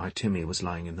think that my Timmy was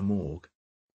lying in the morgue,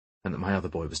 and that my other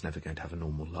boy was never going to have a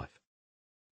normal life.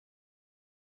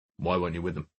 Why weren't you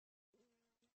with them?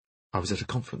 I was at a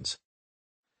conference.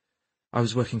 I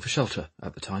was working for Shelter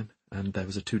at the time, and there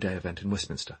was a 2-day event in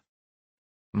Westminster.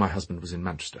 My husband was in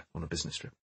Manchester on a business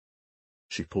trip.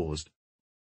 She paused.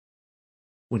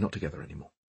 We're not together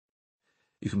anymore.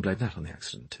 You can blame that on the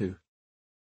accident, too.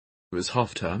 It was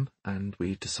half-term, and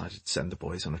we decided to send the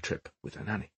boys on a trip with their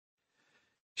nanny.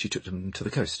 She took them to the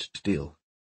coast to Deal.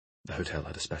 The hotel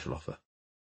had a special offer.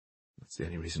 That's the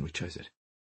only reason we chose it.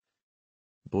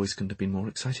 The boys couldn't have been more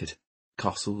excited.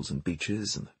 Castles and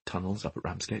beaches and the tunnels up at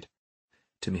Ramsgate.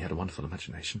 Timmy had a wonderful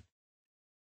imagination.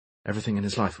 Everything in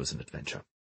his life was an adventure.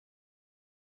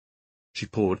 She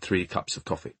poured 3 cups of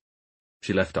coffee.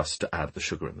 She left us to add the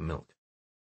sugar and the milk.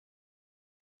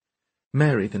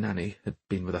 Mary, the nanny, had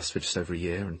been with us for just over a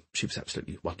year, and she was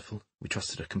absolutely wonderful. We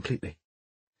trusted her completely.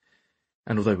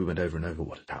 And although we went over and over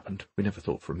what had happened, we never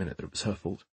thought for a minute that it was her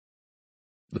fault.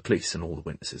 The police and all the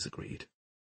witnesses agreed.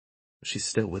 She's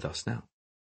still with us now.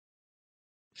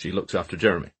 She looks after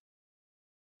Jeremy?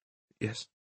 Yes.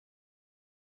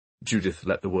 Judith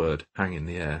let the word hang in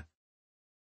the air.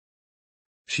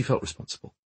 She felt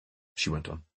responsible, she went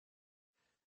on.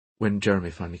 When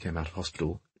Jeremy finally came out of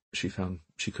hospital, she found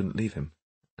she couldn't leave him,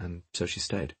 and so she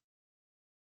stayed.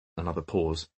 Another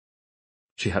pause.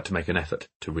 She had to make an effort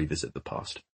to revisit the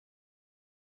past.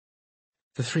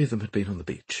 The 3 of them had been on the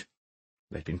beach.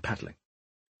 They'd been paddling.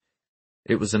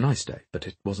 It was a nice day, but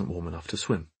it wasn't warm enough to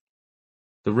swim.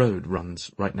 The road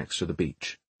runs right next to the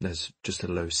beach. There's just a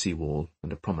low seawall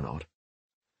and a promenade.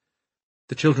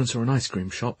 The children saw an ice cream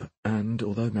shop, and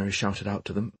although Mary shouted out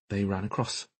to them, they ran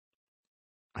across.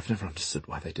 I've never understood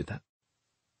why they did that.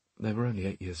 They were only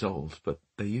 8 years old, but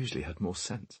they usually had more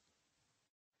sense.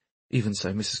 Even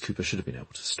so, Mrs. Cooper should have been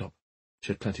able to stop.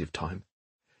 She had plenty of time.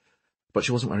 But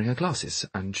she wasn't wearing her glasses,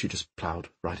 and she just ploughed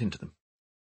right into them.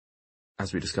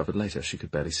 As we discovered later, she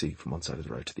could barely see from one side of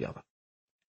the road to the other.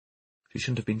 She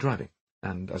shouldn't have been driving,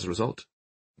 and as a result,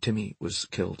 Timmy was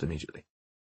killed immediately.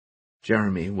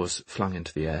 Jeremy was flung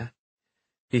into the air.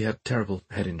 He had terrible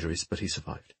head injuries, but he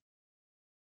survived.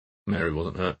 Mary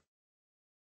wasn't hurt.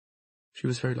 She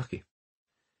was very lucky.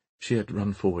 She had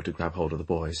run forward to grab hold of the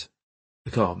boys.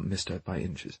 The car missed her by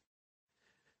inches.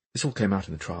 This all came out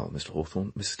in the trial, Mr.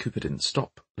 Hawthorne. Mrs. Cooper didn't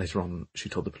stop. Later on, she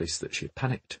told the police that she had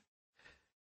panicked.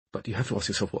 But you have to ask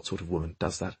yourself what sort of woman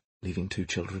does that, leaving 2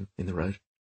 children in the road.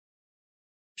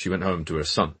 She went home to her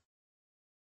son.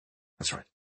 That's right.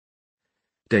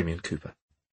 Damien Cooper.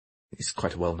 He's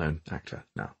quite a well-known actor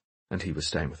now, and he was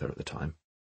staying with her at the time.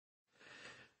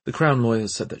 The Crown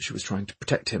lawyers said that she was trying to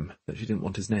protect him, that she didn't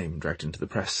want his name dragged into the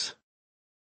press.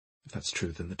 If that's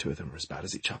true, then the 2 of them are as bad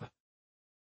as each other.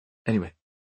 Anyway,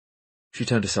 she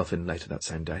turned herself in later that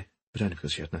same day, but only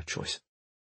because she had no choice.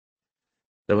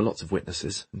 There were lots of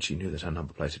witnesses, and she knew that her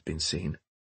number plate had been seen.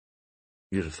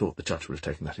 You'd have thought the judge would have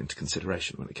taken that into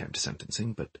consideration when it came to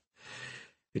sentencing, but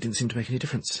it didn't seem to make any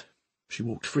difference. She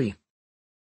walked free.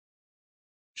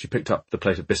 She picked up the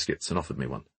plate of biscuits and offered me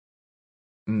one.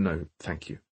 No, thank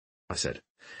you, I said,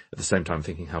 at the same time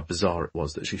thinking how bizarre it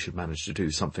was that she should manage to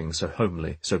do something so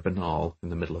homely, so banal, in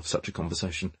the middle of such a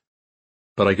conversation.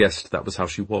 but I guessed that was how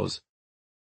she was.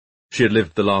 She had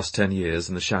lived the last 10 years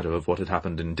in the shadow of what had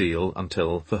happened in Deal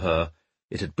until, for her,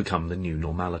 it had become the new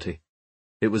normality.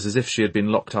 It was as if she had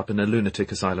been locked up in a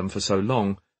lunatic asylum for so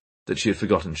long that she had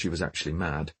forgotten she was actually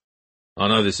mad. "I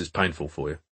know this is painful for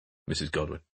you, Mrs.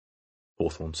 Godwin,"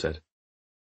 Hawthorne said.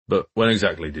 "But when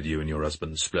exactly did you and your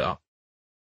husband split up?"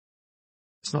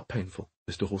 "It's not painful,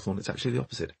 Mr. Hawthorne. It's actually the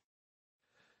opposite.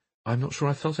 I'm not sure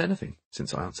I've felt anything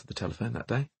since I answered the telephone that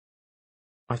day.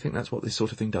 I think that's what this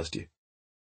sort of thing does to you.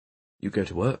 You go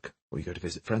to work, or you go to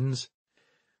visit friends,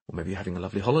 or maybe you're having a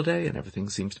lovely holiday and everything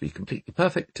seems to be completely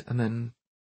perfect, and then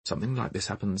something like this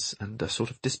happens and a sort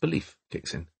of disbelief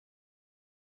kicks in.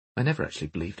 I never actually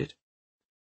believed it.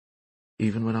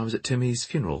 Even when I was at Timmy's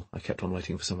funeral, I kept on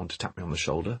waiting for someone to tap me on the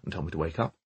shoulder and tell me to wake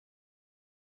up.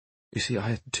 You see, I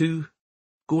had 2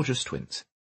 gorgeous twins.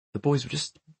 The boys were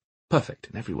just perfect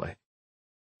in every way.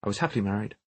 I was happily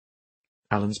married.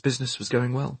 Alan's business was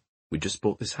going well. We'd just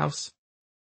bought this house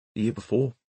the year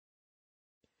before.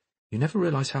 You never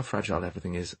realise how fragile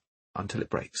everything is until it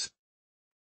breaks.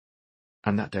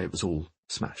 And that day it was all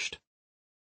smashed.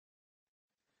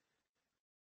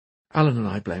 Alan and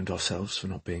I blamed ourselves for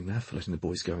not being there, for letting the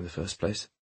boys go in the first place.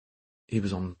 He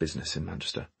was on business in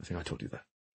Manchester, I think I told you that.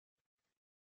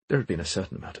 There had been a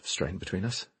certain amount of strain between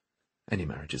us. Any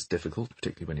marriage is difficult,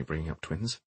 particularly when you're bringing up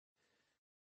twins.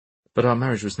 But our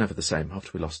marriage was never the same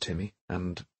after we lost Timmy,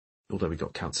 and although we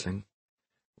got counselling,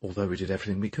 although we did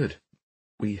everything we could,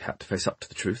 we had to face up to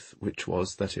the truth, which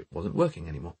was that it wasn't working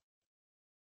anymore.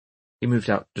 He moved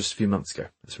out just a few months ago,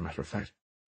 as a matter of fact.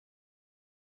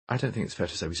 I don't think it's fair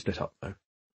to say we split up, though.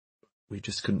 We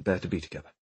just couldn't bear to be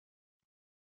together.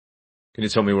 Can you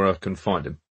tell me where I can find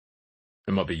him?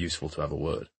 It might be useful to have a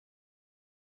word.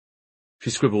 She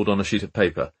scribbled on a sheet of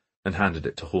paper and handed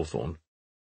it to Hawthorne.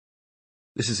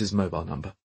 This is his mobile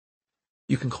number.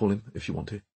 You can call him if you want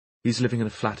to. He's living in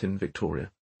a flat in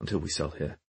Victoria until we sell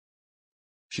here.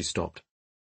 She stopped.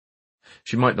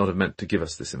 She might not have meant to give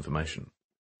us this information.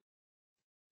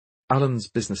 Alan's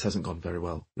business hasn't gone very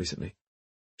well recently,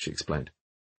 she explained.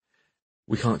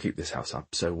 We can't keep this house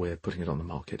up, so we're putting it on the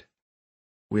market.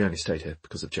 We only stayed here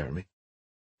because of Jeremy.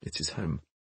 It's his home.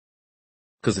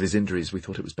 Because of his injuries, we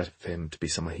thought it was better for him to be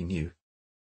somewhere he knew.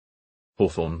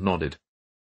 Hawthorne nodded.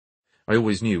 I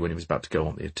always knew when he was about to go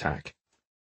on the attack.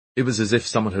 It was as if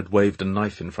someone had waved a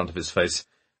knife in front of his face,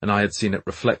 and I had seen it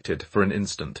reflected for an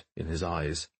instant in his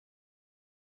eyes.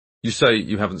 You say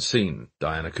you haven't seen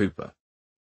Diana Cooper.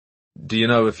 Do you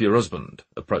know if your husband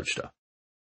approached her?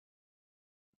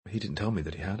 He didn't tell me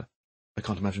that he had. I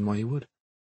can't imagine why he would.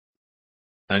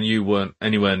 And you weren't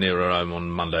anywhere near her home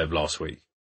on Monday of last week,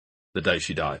 the day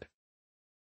she died?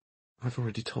 I've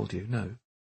already told you, no.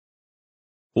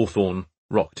 Hawthorne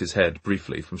rocked his head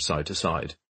briefly from side to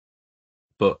side.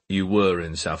 But you were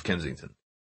in South Kensington.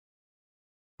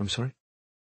 I'm sorry?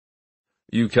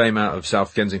 You came out of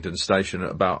South Kensington station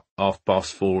at about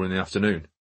 4:30 in the afternoon.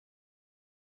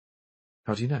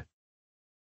 How do you know?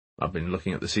 I've been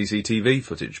looking at the CCTV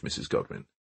footage, Mrs. Godwin.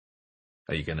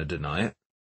 Are you going to deny it?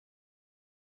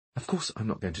 Of course I'm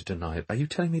not going to deny it. Are you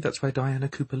telling me that's where Diana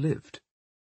Cooper lived?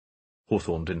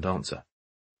 Hawthorne didn't answer.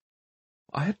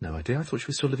 I had no idea. I thought she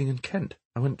was still living in Kent.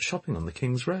 I went shopping on the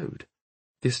King's Road.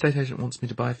 The estate agent wants me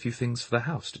to buy a few things for the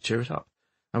house to cheer it up.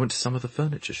 I went to some of the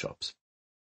furniture shops.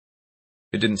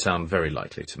 It didn't sound very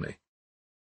likely to me.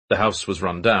 The house was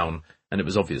run down, and it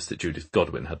was obvious that Judith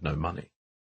Godwin had no money.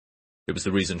 It was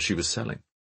the reason she was selling.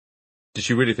 Did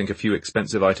she really think a few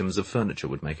expensive items of furniture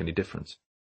would make any difference?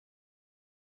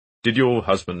 Did your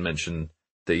husband mention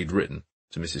that he'd written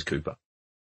to Mrs. Cooper?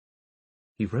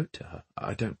 He wrote to her.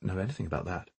 I don't know anything about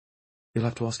that. You'll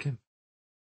have to ask him.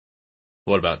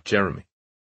 What about Jeremy?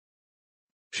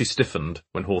 She stiffened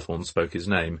when Hawthorne spoke his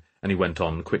name, and he went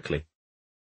on quickly.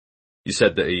 You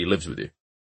said that he lives with you?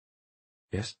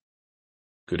 Yes.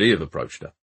 Could he have approached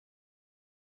her?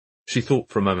 She thought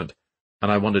for a moment,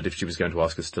 and I wondered if she was going to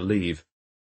ask us to leave.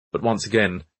 But once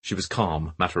again, she was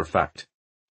calm, matter-of-fact.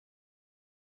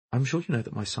 I'm sure you know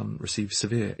that my son received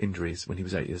severe injuries when he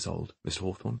was 8 years old, Mr.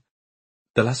 Hawthorne.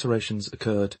 The lacerations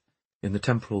occurred in the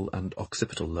temporal and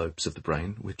occipital lobes of the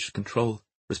brain, which control,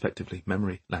 respectively,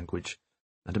 memory, language,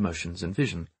 and emotions and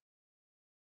vision.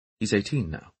 He's 18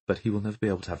 now, but he will never be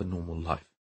able to have a normal life.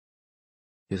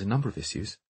 He has a number of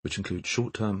issues, which include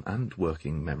short-term and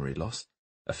working memory loss,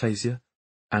 aphasia,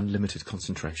 and limited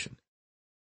concentration.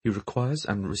 He requires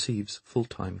and receives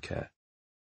full-time care.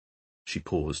 She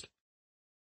paused.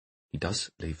 He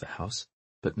does leave the house,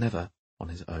 but never on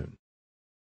his own.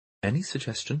 Any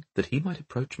suggestion that he might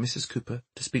approach Mrs. Cooper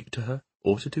to speak to her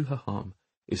or to do her harm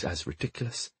is as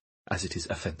ridiculous as it is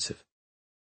offensive.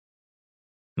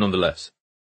 Nonetheless,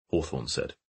 Hawthorne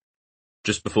said.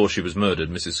 Just before she was murdered,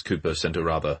 Mrs. Cooper sent a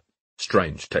rather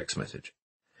strange text message.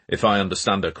 If I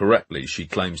understand her correctly, she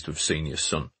claims to have seen your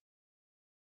son.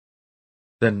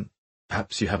 Then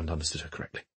perhaps you haven't understood her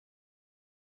correctly.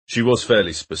 She was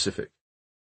fairly specific.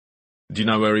 Do you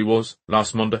know where he was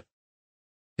last Monday?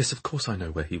 Yes, of course I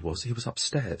know where he was. He was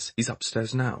upstairs. He's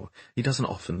upstairs now. He doesn't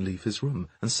often leave his room,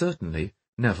 and certainly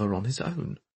never on his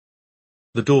own.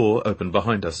 The door opened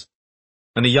behind us,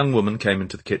 and a young woman came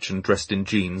into the kitchen dressed in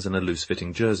jeans and a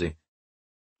loose-fitting jersey.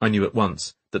 I knew at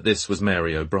once that this was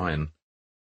Mary O'Brien.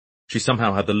 She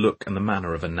somehow had the look and the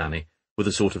manner of a nanny, with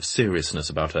a sort of seriousness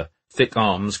about her, thick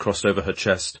arms crossed over her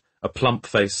chest, a plump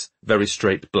face, very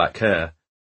straight black hair.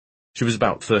 She was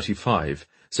about 35,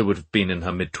 so would have been in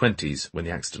her mid-20s when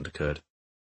the accident occurred.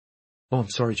 "Oh, I'm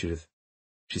sorry, Judith,"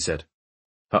 she said.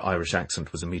 Her Irish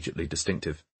accent was immediately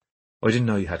distinctive. "I didn't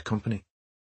know you had company."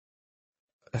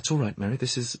 "That's all right, Mary.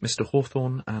 This is Mr.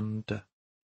 Hawthorne and—"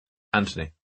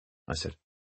 "Anthony," I said.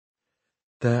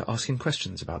 "They're asking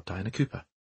questions about Diana Cooper."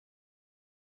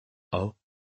 "Oh?"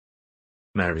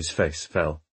 Mary's face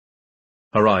fell.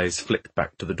 Her eyes flicked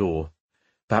back to the door.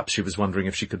 Perhaps she was wondering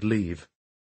if she could leave.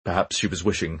 Perhaps she was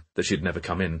wishing that she had never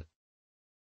come in.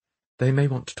 "They may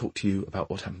want to talk to you about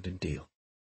what happened in Deal."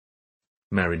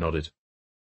 Mary nodded.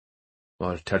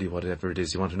 "Well, I'll tell you whatever it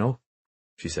is you want to know,"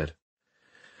 she said.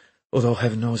 "Although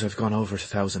heaven knows I've gone over it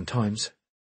 1,000 times.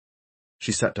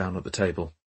 She sat down at the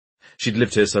table. She'd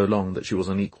lived here so long that she was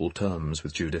on equal terms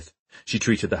with Judith. She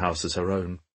treated the house as her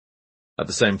own. At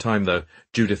the same time, though,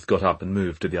 Judith got up and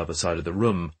moved to the other side of the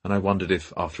room, and I wondered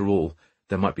if, after all,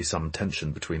 there might be some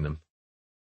tension between them.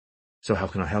 "So how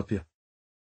can I help you?"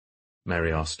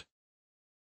 Mary asked.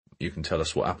 "You can tell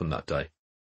us what happened that day,"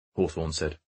 Hawthorne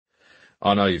said.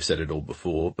 "I know you've said it all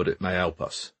before, but it may help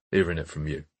us, hearing it from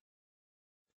you."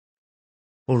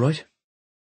 "All right."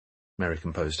 Mary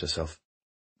composed herself.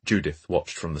 Judith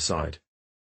watched from the side.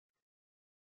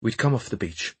 "We'd come off the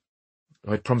beach.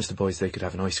 I'd promised the boys they could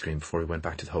have an ice cream before we went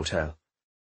back to the hotel.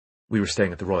 We were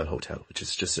staying at the Royal Hotel, which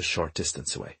is just a short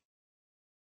distance away.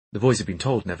 The boys had been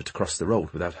told never to cross the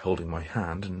road without holding my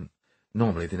hand, and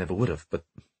normally they never would have, but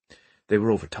they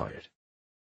were overtired.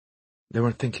 They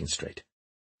weren't thinking straight.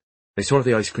 They saw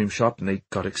the ice cream shop and they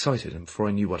got excited, and before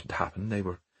I knew what had happened, they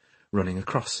were running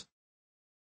across.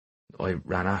 I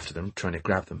ran after them, trying to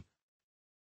grab them.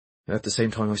 At the same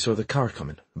time I saw the car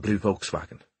coming, a blue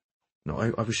Volkswagen. No,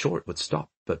 I was sure it would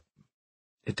stop, but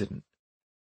it didn't.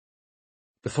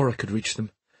 Before I could reach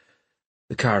them,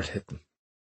 the car had hit them.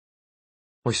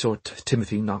 I saw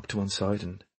Timothy knocked to one side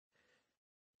and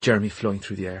Jeremy flying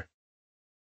through the air.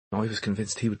 I was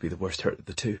convinced he would be the worst hurt of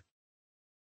the two."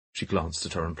 She glanced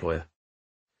at her employer.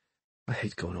 "I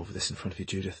hate going over this in front of you,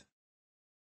 Judith."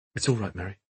 "It's all right,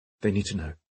 Mary. They need to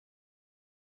know."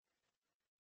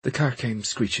 The car came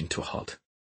screeching to a halt.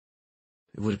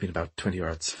 It would have been about 20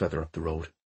 yards further up the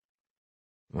road.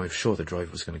 I was sure the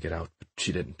driver was going to get out, but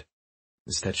she didn't.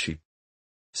 Instead, she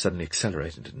suddenly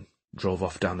accelerated and drove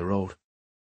off down the road.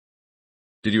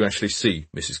 "Did you actually see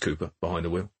Mrs. Cooper behind the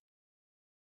wheel?"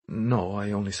 "No,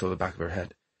 I only saw the back of her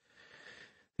head.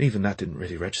 Even that didn't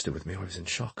really register with me. I was in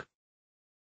shock."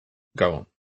 "Go on."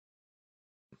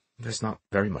 "There's not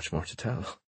very much more to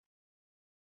tell.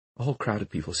 A whole crowd of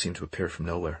people seemed to appear from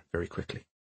nowhere very quickly.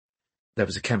 There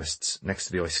was a chemist's next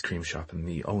to the ice cream shop, and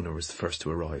the owner was the first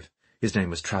to arrive. His name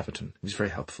was Traverton. He was very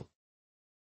helpful."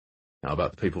 "How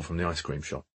about the people from the ice cream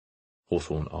shop?"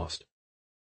 Hawthorne asked.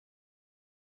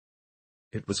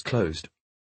 "It was closed,"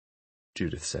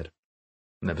 Judith said,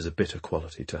 and there was a bitter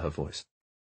quality to her voice.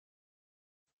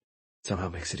 "Somehow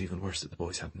makes it even worse that the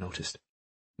boys hadn't noticed,"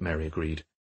 Mary agreed.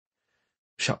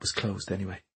 "The shop was closed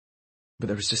anyway, but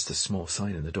there was just a small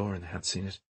sign in the door and they hadn't seen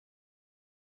it."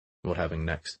 "What happened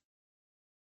next?"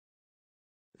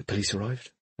 "The police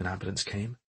arrived, an ambulance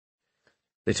came.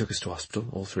 They took us to hospital,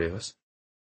 all three of us.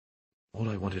 All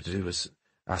I wanted to do was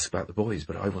ask about the boys,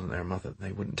 but I wasn't their mother, and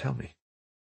they wouldn't tell me.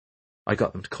 I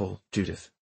got them to call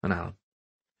Judith and Alan.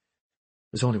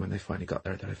 It was only when they finally got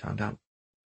there that I found out."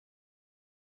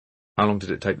 "How long did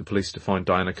it take the police to find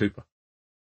Diana Cooper?"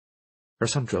 "Her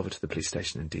son drove her to the police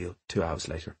station in Deal 2 hours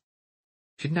later.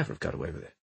 She'd never have got away with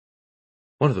it.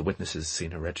 One of the witnesses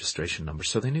seen her registration number,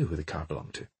 so they knew who the car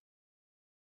belonged to."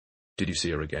 "Did you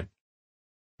see her again?"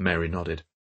 Mary nodded.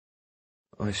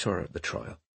 "I saw her at the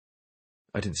trial.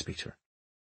 I didn't speak to her."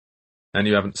 "And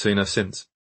you haven't seen her since?"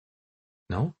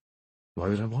 "No. Why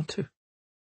would I want to?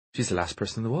 She's the last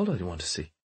person in the world I'd want to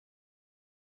see."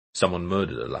 "Someone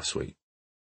murdered her last week."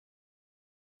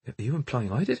 "Are you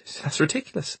implying I did it? That's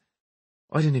ridiculous.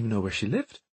 I didn't even know where she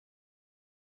lived."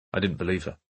 "I didn't believe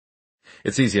her.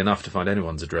 It's easy enough to find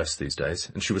anyone's address these days,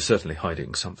 and she was certainly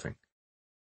hiding something.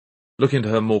 Looking into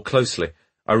her more closely,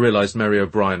 I realised Mary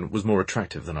O'Brien was more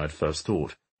attractive than I'd first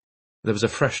thought. There was a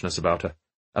freshness about her,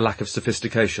 a lack of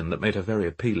sophistication that made her very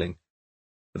appealing.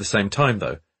 At the same time,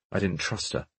 though, I didn't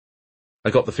trust her. I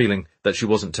got the feeling that she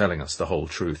wasn't telling us the whole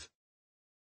truth.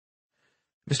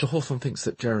 "Mr. Hawthorne thinks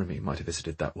that Jeremy might have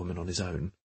visited that woman on his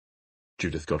own,"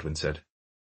 Judith Godwin said.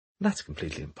 "That's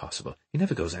completely impossible. He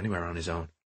never goes anywhere on his own."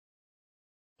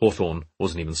 Hawthorne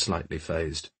wasn't even slightly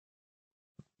fazed.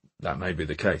 "That may be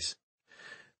the case,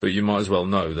 but you might as well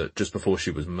know that just before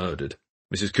she was murdered,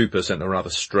 Mrs. Cooper sent a rather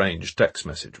strange text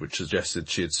message which suggested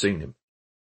she had seen him."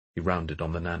 He rounded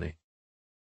on the nanny.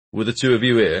 "Were the two of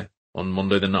you here on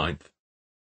Monday the 9th?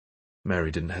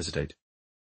 Mary didn't hesitate.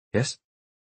 "Yes?"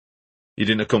 "You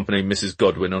didn't accompany Mrs.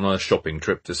 Godwin on her shopping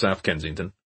trip to South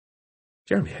Kensington?"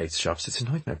 "Jeremy hates shops. It's a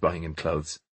nightmare buying him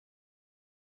clothes."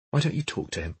 "Why don't you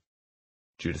talk to him?"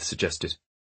 Judith suggested.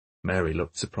 Mary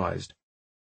looked surprised.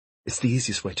 "It's the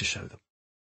easiest way to show them."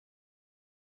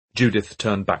 Judith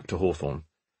turned back to Hawthorne.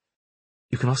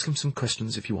 "You can ask him some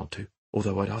questions if you want to,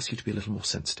 although I'd ask you to be a little more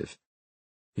sensitive.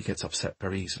 He gets upset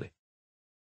very easily."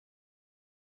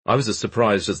 I was as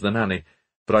surprised as the nanny,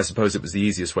 but I suppose it was the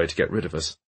easiest way to get rid of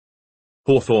us.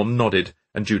 Hawthorne nodded,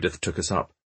 and Judith took us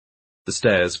up. The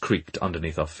stairs creaked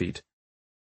underneath our feet.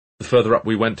 The further up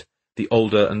we went, the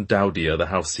older and dowdier the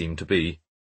house seemed to be.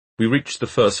 We reached the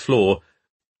first floor,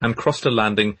 and crossed a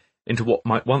landing into what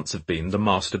might once have been the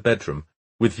master bedroom,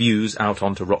 with views out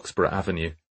onto Roxburgh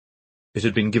Avenue. It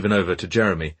had been given over to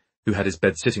Jeremy, who had his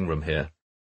bed-sitting room here.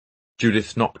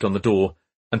 Judith knocked on the door,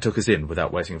 and took us in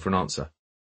without waiting for an answer.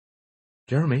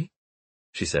 "Jeremy,"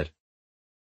 she said,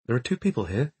 "there are two people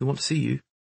here who want to see you."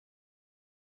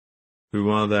 "Who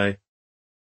are they?"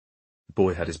 The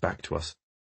boy had his back to us.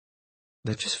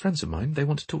 "They're just friends of mine. They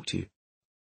want to talk to you."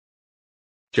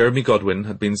 Jeremy Godwin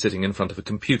had been sitting in front of a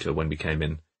computer when we came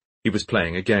in. He was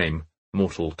playing a game,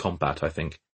 Mortal Kombat, I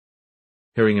think.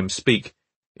 Hearing him speak,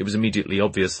 it was immediately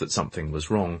obvious that something was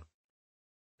wrong.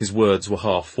 His words were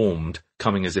half-formed,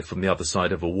 coming as if from the other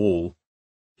side of a wall.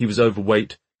 He was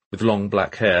overweight, with long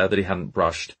black hair that he hadn't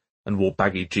brushed, and wore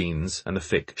baggy jeans and a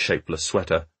thick, shapeless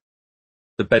sweater.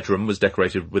 The bedroom was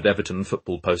decorated with Everton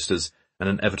football posters and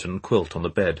an Everton quilt on the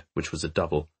bed, which was a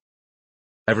double.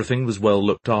 Everything was well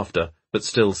looked after, but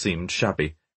still seemed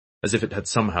shabby, as if it had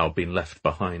somehow been left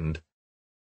behind.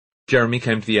 Jeremy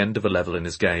came to the end of a level in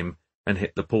his game, and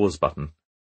hit the pause button.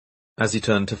 As he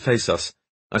turned to face us,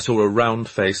 I saw a round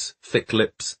face, thick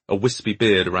lips, a wispy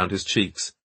beard around his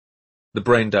cheeks. The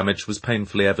brain damage was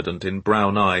painfully evident in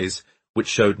brown eyes, which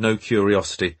showed no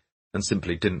curiosity, and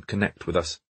simply didn't connect with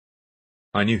us.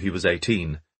 I knew he was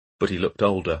 18, but he looked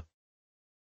older.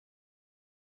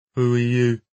 "Who are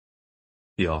you?"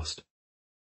 he asked.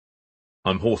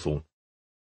 "I'm Hawthorne.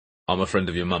 I'm a friend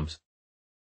of your mum's."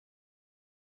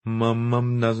 "My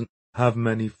mum doesn't have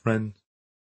many friends."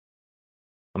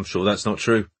 "I'm sure that's not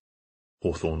true."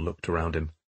 Hawthorne looked around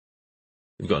him.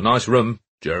 "You've got a nice room,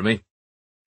 Jeremy."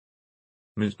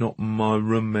 "It's not my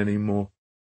room anymore.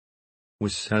 We're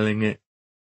selling it."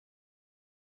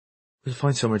 "We'll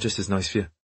find somewhere just as nice for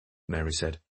you," Mary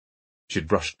said. She had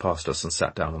brushed past us and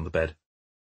sat down on the bed.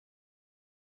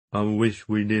 "I wish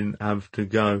we didn't have to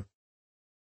go."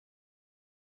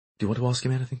 "Do you want to ask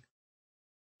him anything?"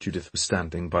 Judith was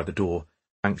standing by the door,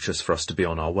 anxious for us to be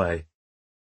on our way.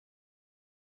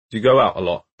 "Do you go out a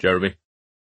lot, Jeremy?"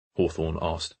 Hawthorne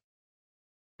asked.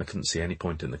 I couldn't see any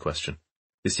point in the question.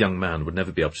 This young man would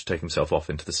never be able to take himself off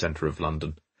into the centre of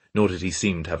London, nor did he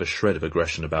seem to have a shred of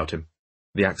aggression about him.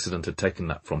 The accident had taken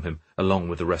that from him, along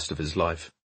with the rest of his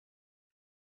life.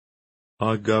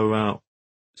 "I go out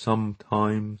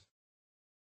sometimes,"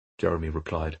 Jeremy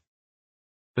replied.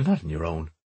 "But not on your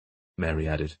own," Mary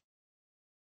added.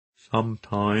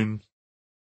 "Sometimes,"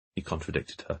 he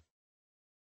contradicted her.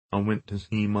 "I went to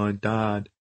see my dad."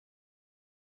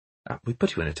 "We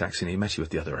put you in a taxi and he met you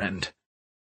at the other end."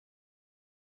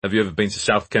 "Have you ever been to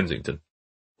South Kensington?"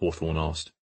 Hawthorne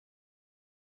asked.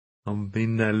 "I've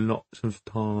been there lots of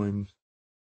times."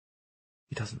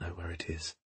 "He doesn't know where it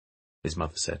is," his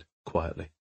mother said,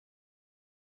 quietly.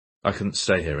 I couldn't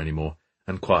stay here any more,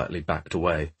 and quietly backed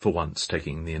away, for once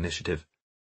taking the initiative.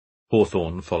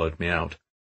 Hawthorne followed me out.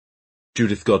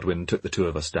 Judith Godwin took the two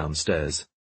of us downstairs.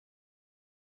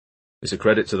 "It's a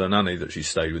credit to the nanny that she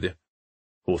stayed with you,"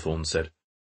 Hawthorne said.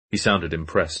 He sounded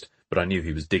impressed, but I knew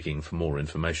he was digging for more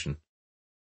information.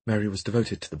 "Mary was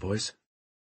devoted to the boys,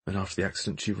 and after the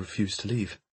accident she refused to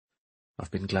leave.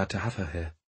 I've been glad to have her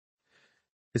here.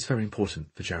 It's very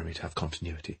important for Jeremy to have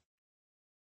continuity."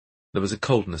 There was a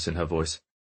coldness in her voice,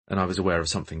 and I was aware of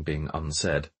something being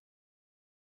unsaid.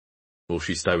 Will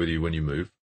she stay with you when you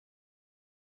move?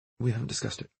 We haven't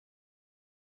discussed it.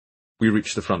 We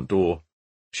reached the front door.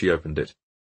 She opened it.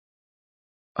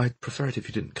 I'd prefer it if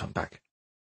you didn't come back,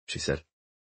 she said.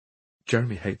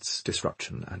 Jeremy hates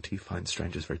disruption, and he finds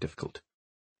strangers very difficult.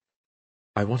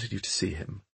 I wanted you to see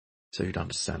him, so you'd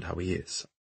understand how he is.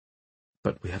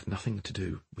 But we have nothing to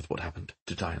do with what happened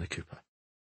to Diana Cooper.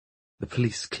 The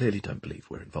police clearly don't believe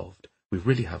we're involved. We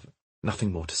really have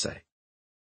nothing more to say.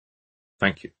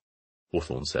 Thank you,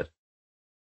 Hawthorne said.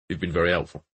 You've been very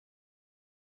helpful.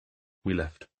 We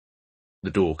left. The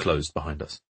door closed behind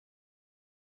us.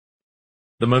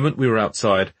 The moment we were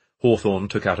outside, Hawthorne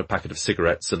took out a packet of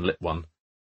cigarettes and lit one.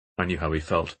 I knew how he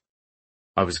felt.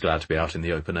 I was glad to be out in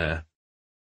the open air.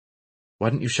 Why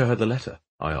didn't you show her the letter?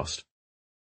 I asked.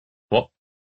 What?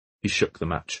 He shook the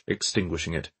match,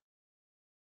 extinguishing it.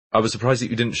 I was surprised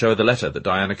that you didn't show her the letter that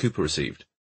Diana Cooper received.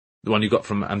 The one you got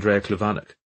from Andrea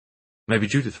Kluvanek. Maybe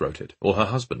Judith wrote it, or her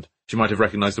husband. She might have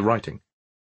recognized the writing.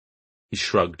 He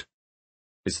shrugged.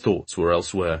 His thoughts were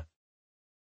elsewhere.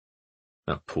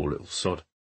 That poor little sod,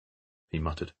 he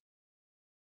muttered.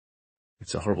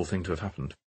 It's a horrible thing to have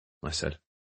happened, I said.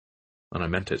 And I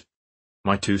meant it.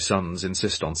 My 2 sons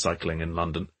insist on cycling in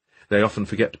London. They often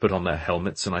forget to put on their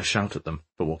helmets, and I shout at them,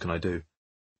 but what can I do?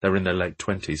 They're in their late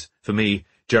 20s. For me,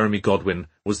 Jeremy Godwin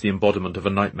was the embodiment of a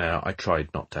nightmare I tried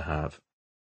not to have.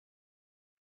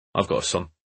 I've got a son,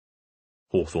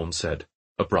 Hawthorne said,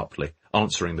 abruptly,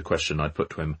 answering the question I'd put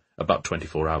to him about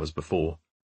 24 hours before.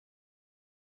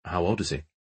 How old is he?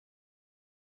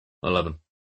 11.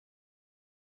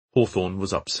 Hawthorne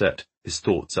was upset, his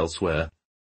thoughts elsewhere.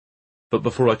 But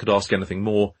before I could ask anything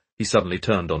more, he suddenly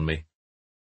turned on me.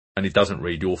 And he doesn't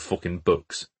read your fucking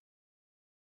books.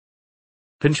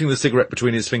 Pinching the cigarette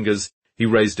between his fingers, he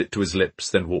raised it to his lips,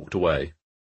 then walked away.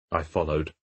 I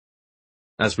followed.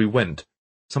 As we went,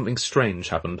 something strange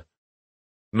happened.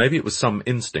 Maybe it was some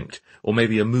instinct, or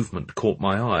maybe a movement caught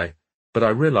my eye, but I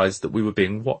realized that we were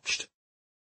being watched.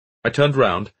 I turned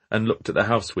round and looked at the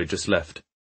house we'd just left.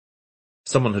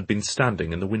 Someone had been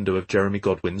standing in the window of Jeremy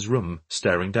Godwin's room,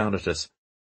 staring down at us.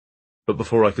 But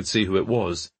before I could see who it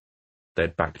was,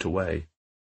 they'd backed away.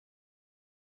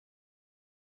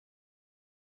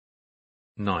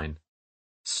 9.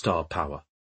 Star Power.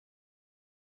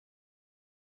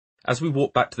 As we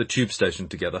walked back to the tube station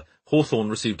together, Hawthorne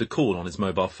received a call on his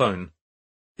mobile phone.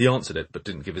 He answered it, but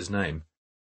didn't give his name.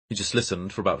 He just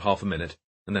listened for about half a minute,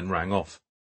 and then rang off.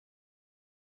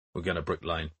 We're going to Brick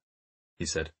Lane, he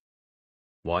said.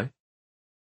 Why?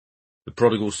 The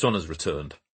prodigal son has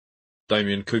returned.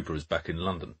 Damien Cooper is back in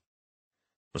London.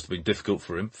 Must have been difficult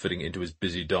for him, fitting it into his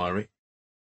busy diary.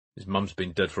 His mum's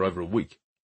been dead for over a week.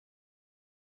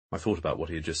 I thought about what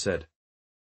he had just said.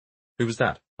 Who was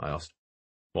that? I asked.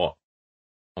 What?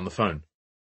 On the phone.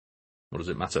 What does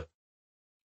it matter?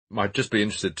 I'd just be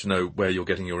interested to know where you're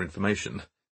getting your information.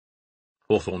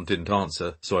 Hawthorne didn't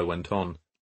answer, so I went on.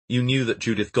 You knew that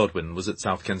Judith Godwin was at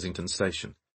South Kensington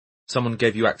Station. Someone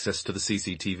gave you access to the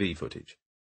CCTV footage.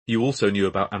 You also knew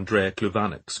about Andrea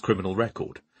Kluvanek's criminal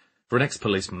record. For an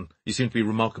ex-policeman, you seem to be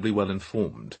remarkably well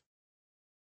informed.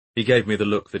 He gave me the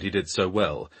look that he did so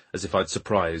well, as if I'd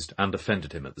surprised and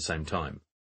offended him at the same time.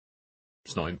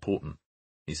 It's not important,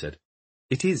 he said.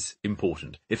 It is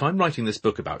important. If I'm writing this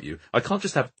book about you, I can't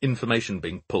just have information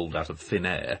being pulled out of thin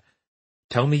air.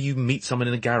 Tell me you meet someone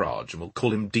in a garage, and we'll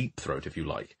call him Deep Throat if you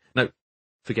like. No,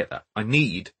 forget that. I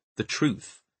need the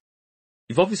truth.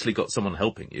 You've obviously got someone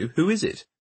helping you. Who is it?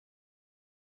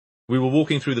 We were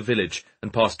walking through the village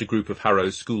and past a group of Harrow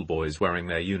schoolboys wearing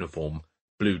their uniform,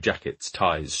 blue jackets,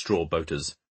 ties, straw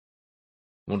boaters.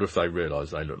 Wonder if they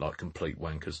realise they look like complete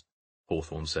wankers,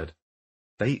 Hawthorne said.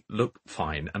 They look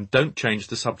fine, and don't change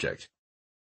the subject.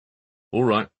 All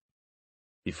right.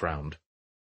 He frowned.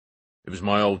 It was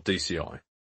my old DCI.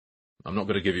 I'm not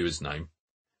going to give you his name.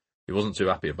 He wasn't too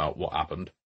happy about what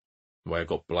happened, the way I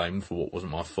got blamed for what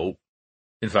wasn't my fault.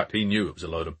 In fact, he knew it was a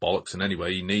load of bollocks, and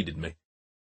anyway, he needed me.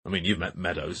 I mean, you've met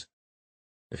Meadows.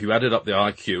 If you added up the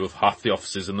IQ of half the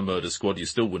officers in the murder squad, you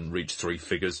still wouldn't reach 3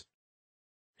 figures.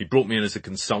 He brought me in as a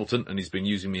consultant, and he's been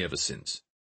using me ever since.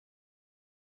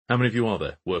 How many of you are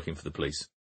there, working for the police?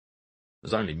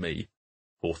 There's only me,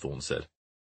 Hawthorne said.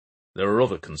 There are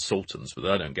other consultants, but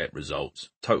they don't get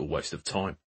results. Total waste of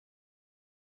time.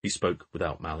 He spoke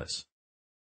without malice.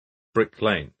 Brick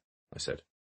Lane, I said.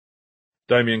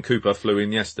 Damien Cooper flew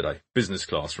in yesterday, business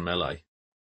class from LA.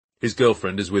 His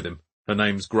girlfriend is with him. Her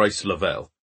name's Grace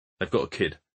Lavelle. They've got a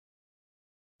kid.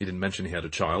 He didn't mention he had a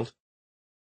child.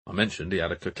 I mentioned he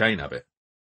had a cocaine habit.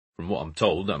 From what I'm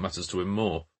told, that matters to him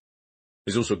more.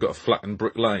 He's also got a flat in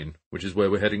Brick Lane, which is where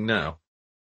we're heading now.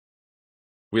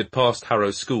 We had passed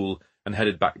Harrow School and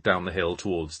headed back down the hill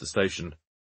towards the station.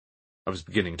 I was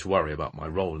beginning to worry about my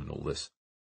role in all this.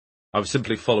 I was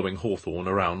simply following Hawthorne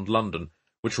around London,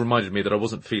 which reminded me that I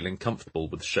wasn't feeling comfortable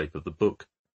with the shape of the book.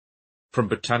 From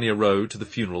Britannia Row to the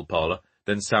funeral parlour,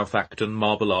 then South Acton,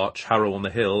 Marble Arch, Harrow on the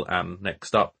Hill, and,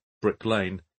 next up, Brick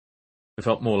Lane. It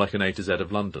felt more like an A to Z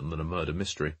of London than a murder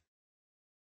mystery.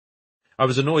 I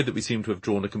was annoyed that we seemed to have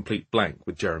drawn a complete blank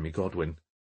with Jeremy Godwin.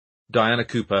 Diana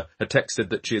Cooper had texted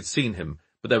that she had seen him,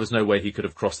 but there was no way he could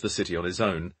have crossed the city on his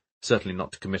own, certainly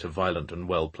not to commit a violent and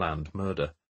well-planned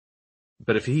murder.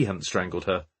 But if he hadn't strangled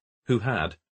her, who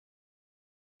had?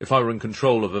 If I were in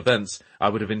control of events, I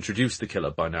would have introduced the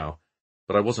killer by now,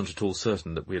 but I wasn't at all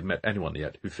certain that we had met anyone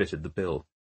yet who fitted the bill.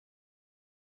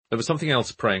 There was something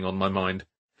else preying on my mind.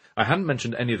 I hadn't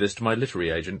mentioned any of this to my literary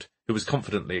agent, who was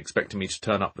confidently expecting me to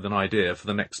turn up with an idea for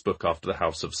the next book after The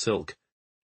House of Silk.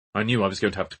 I knew I was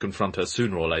going to have to confront her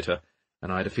sooner or later,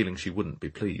 and I had a feeling she wouldn't be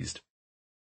pleased.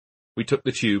 We took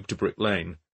the tube to Brick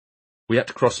Lane. We had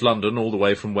to cross London all the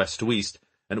way from west to east,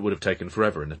 and it would have taken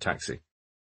forever in a taxi.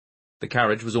 The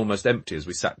carriage was almost empty as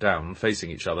we sat down,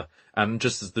 facing each other, and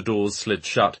just as the doors slid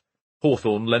shut,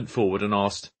 Hawthorne leant forward and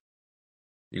asked,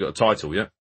 "You got a title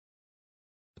yet?"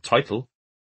 "A title?"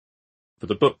 "For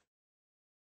the book."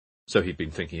 So he'd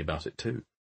been thinking about it too.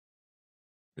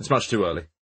 "It's much too early,"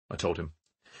 I told him.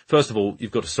 "First of all,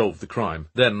 you've got to solve the crime.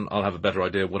 Then I'll have a better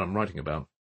idea what I'm writing about."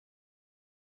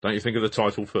 "Don't you think of the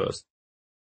title first?"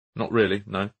 "Not really,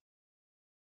 no.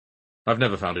 I've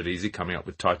never found it easy coming up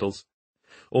with titles.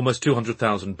 Almost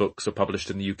 200,000 books are published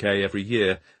in the UK every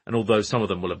year, and although some of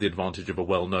them will have the advantage of a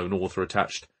well-known author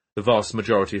attached, the vast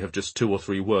majority have just 2 or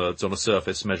 3 words on a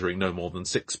surface measuring no more than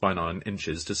 6 by 9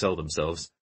 inches to sell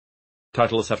themselves.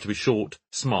 Titles have to be short,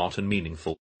 smart, and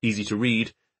meaningful, easy to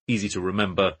read, easy to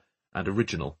remember, and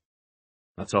original.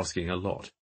 That's asking a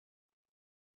lot.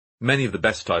 Many of the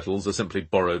best titles are simply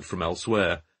borrowed from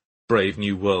elsewhere. Brave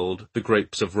New World, The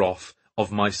Grapes of Wrath,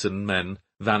 Of Mice and Men,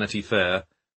 Vanity Fair,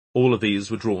 all of these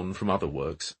were drawn from other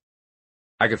works.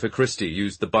 Agatha Christie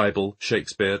used the Bible,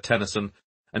 Shakespeare, Tennyson,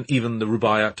 and even the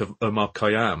Rubaiyat of Omar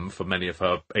Khayyam for many of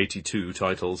her 82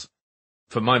 titles.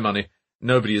 For my money,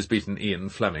 nobody has beaten Ian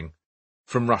Fleming.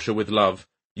 From Russia with Love,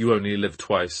 You Only Live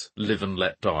Twice, Live and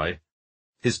Let Die.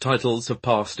 His titles have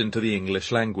passed into the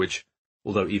English language,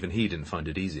 although even he didn't find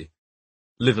it easy.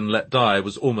 Live and Let Die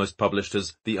was almost published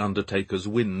as The Undertaker's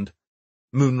Wind.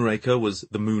 Moonraker was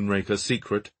The Moonraker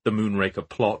Secret, The Moonraker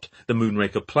Plot, The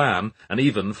Moonraker Plan, and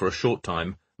even, for a short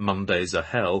time, Mondays Are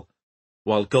Hell,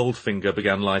 while Goldfinger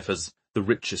began life as The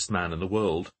Richest Man in the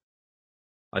World.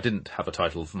 I didn't have a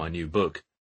title for my new book.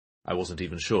 I wasn't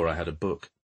even sure I had a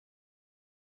book.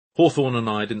 Hawthorne and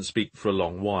I didn't speak for a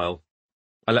long while.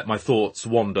 I let my thoughts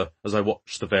wander as I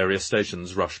watched the various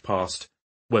stations rush past.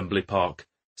 Wembley Park,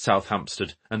 South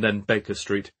Hampstead, and then Baker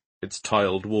Street, its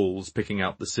tiled walls picking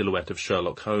out the silhouette of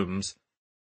Sherlock Holmes.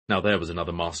 Now there was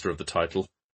another master of the title,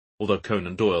 although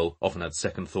Conan Doyle often had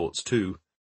second thoughts too.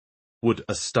 Would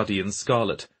A Study in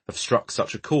Scarlet have struck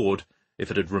such a chord if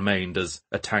it had remained as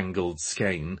A Tangled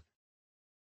Skein?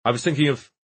 I was thinking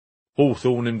of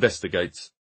Hawthorne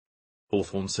Investigates,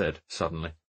 Hawthorne said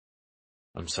suddenly.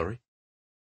 I'm sorry?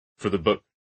 For the book.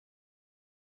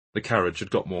 The carriage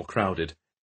had got more crowded.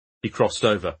 He crossed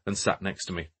over and sat next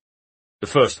to me. The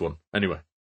first one, anyway.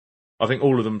 I think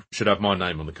all of them should have my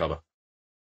name on the cover.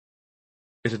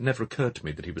 It had never occurred to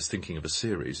me that he was thinking of a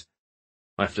series.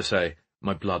 I have to say,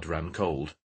 my blood ran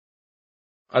cold.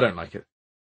 I don't like it,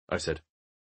 I said.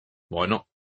 Why not?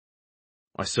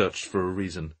 I searched for a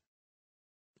reason.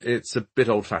 It's a bit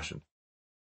old-fashioned.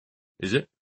 Is it?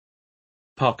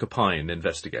 Parker Pyne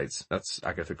Investigates. That's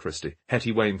Agatha Christie.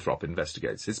 Hetty Wainthropp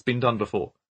Investigates. It's been done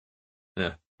before.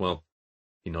 Yeah, well,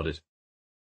 he nodded.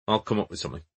 I'll come up with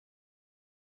something.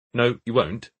 No, you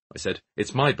won't, I said.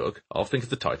 It's my book. I'll think of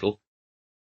the title.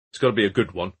 It's got to be a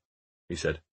good one, he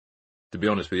said. To be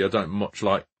honest with you, I don't much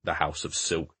like The House of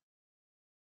Silk.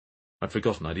 I'd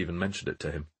forgotten I'd even mentioned it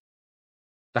to him.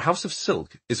 The House of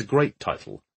Silk is a great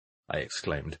title, I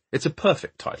exclaimed. It's a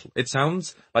perfect title. It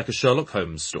sounds like a Sherlock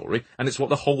Holmes story, and it's what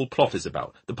the whole plot is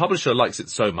about. The publisher likes it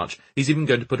so much, he's even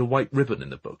going to put a white ribbon in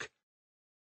the book.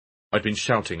 I'd been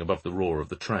shouting above the roar of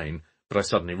the train, but I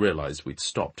suddenly realised we'd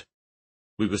stopped.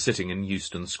 We were sitting in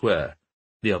Euston Square.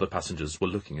 The other passengers were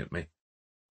looking at me.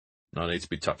 No need to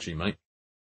be touchy, mate.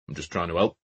 I'm just trying to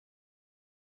help.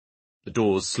 The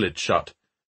doors slid shut,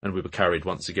 and we were carried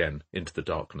once again into the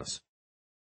darkness.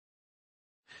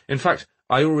 In fact,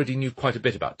 I already knew quite a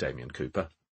bit about Damien Cooper.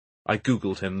 I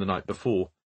Googled him the night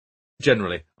before.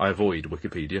 Generally, I avoid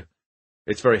Wikipedia.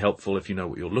 It's very helpful if you know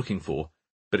what you're looking for,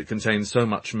 but it contains so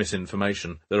much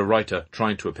misinformation that a writer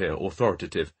trying to appear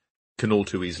authoritative can all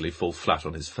too easily fall flat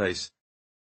on his face.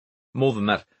 More than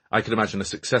that, I could imagine a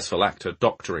successful actor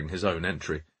doctoring his own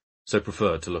entry, so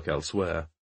preferred to look elsewhere.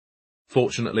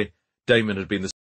 Fortunately, Damon had been the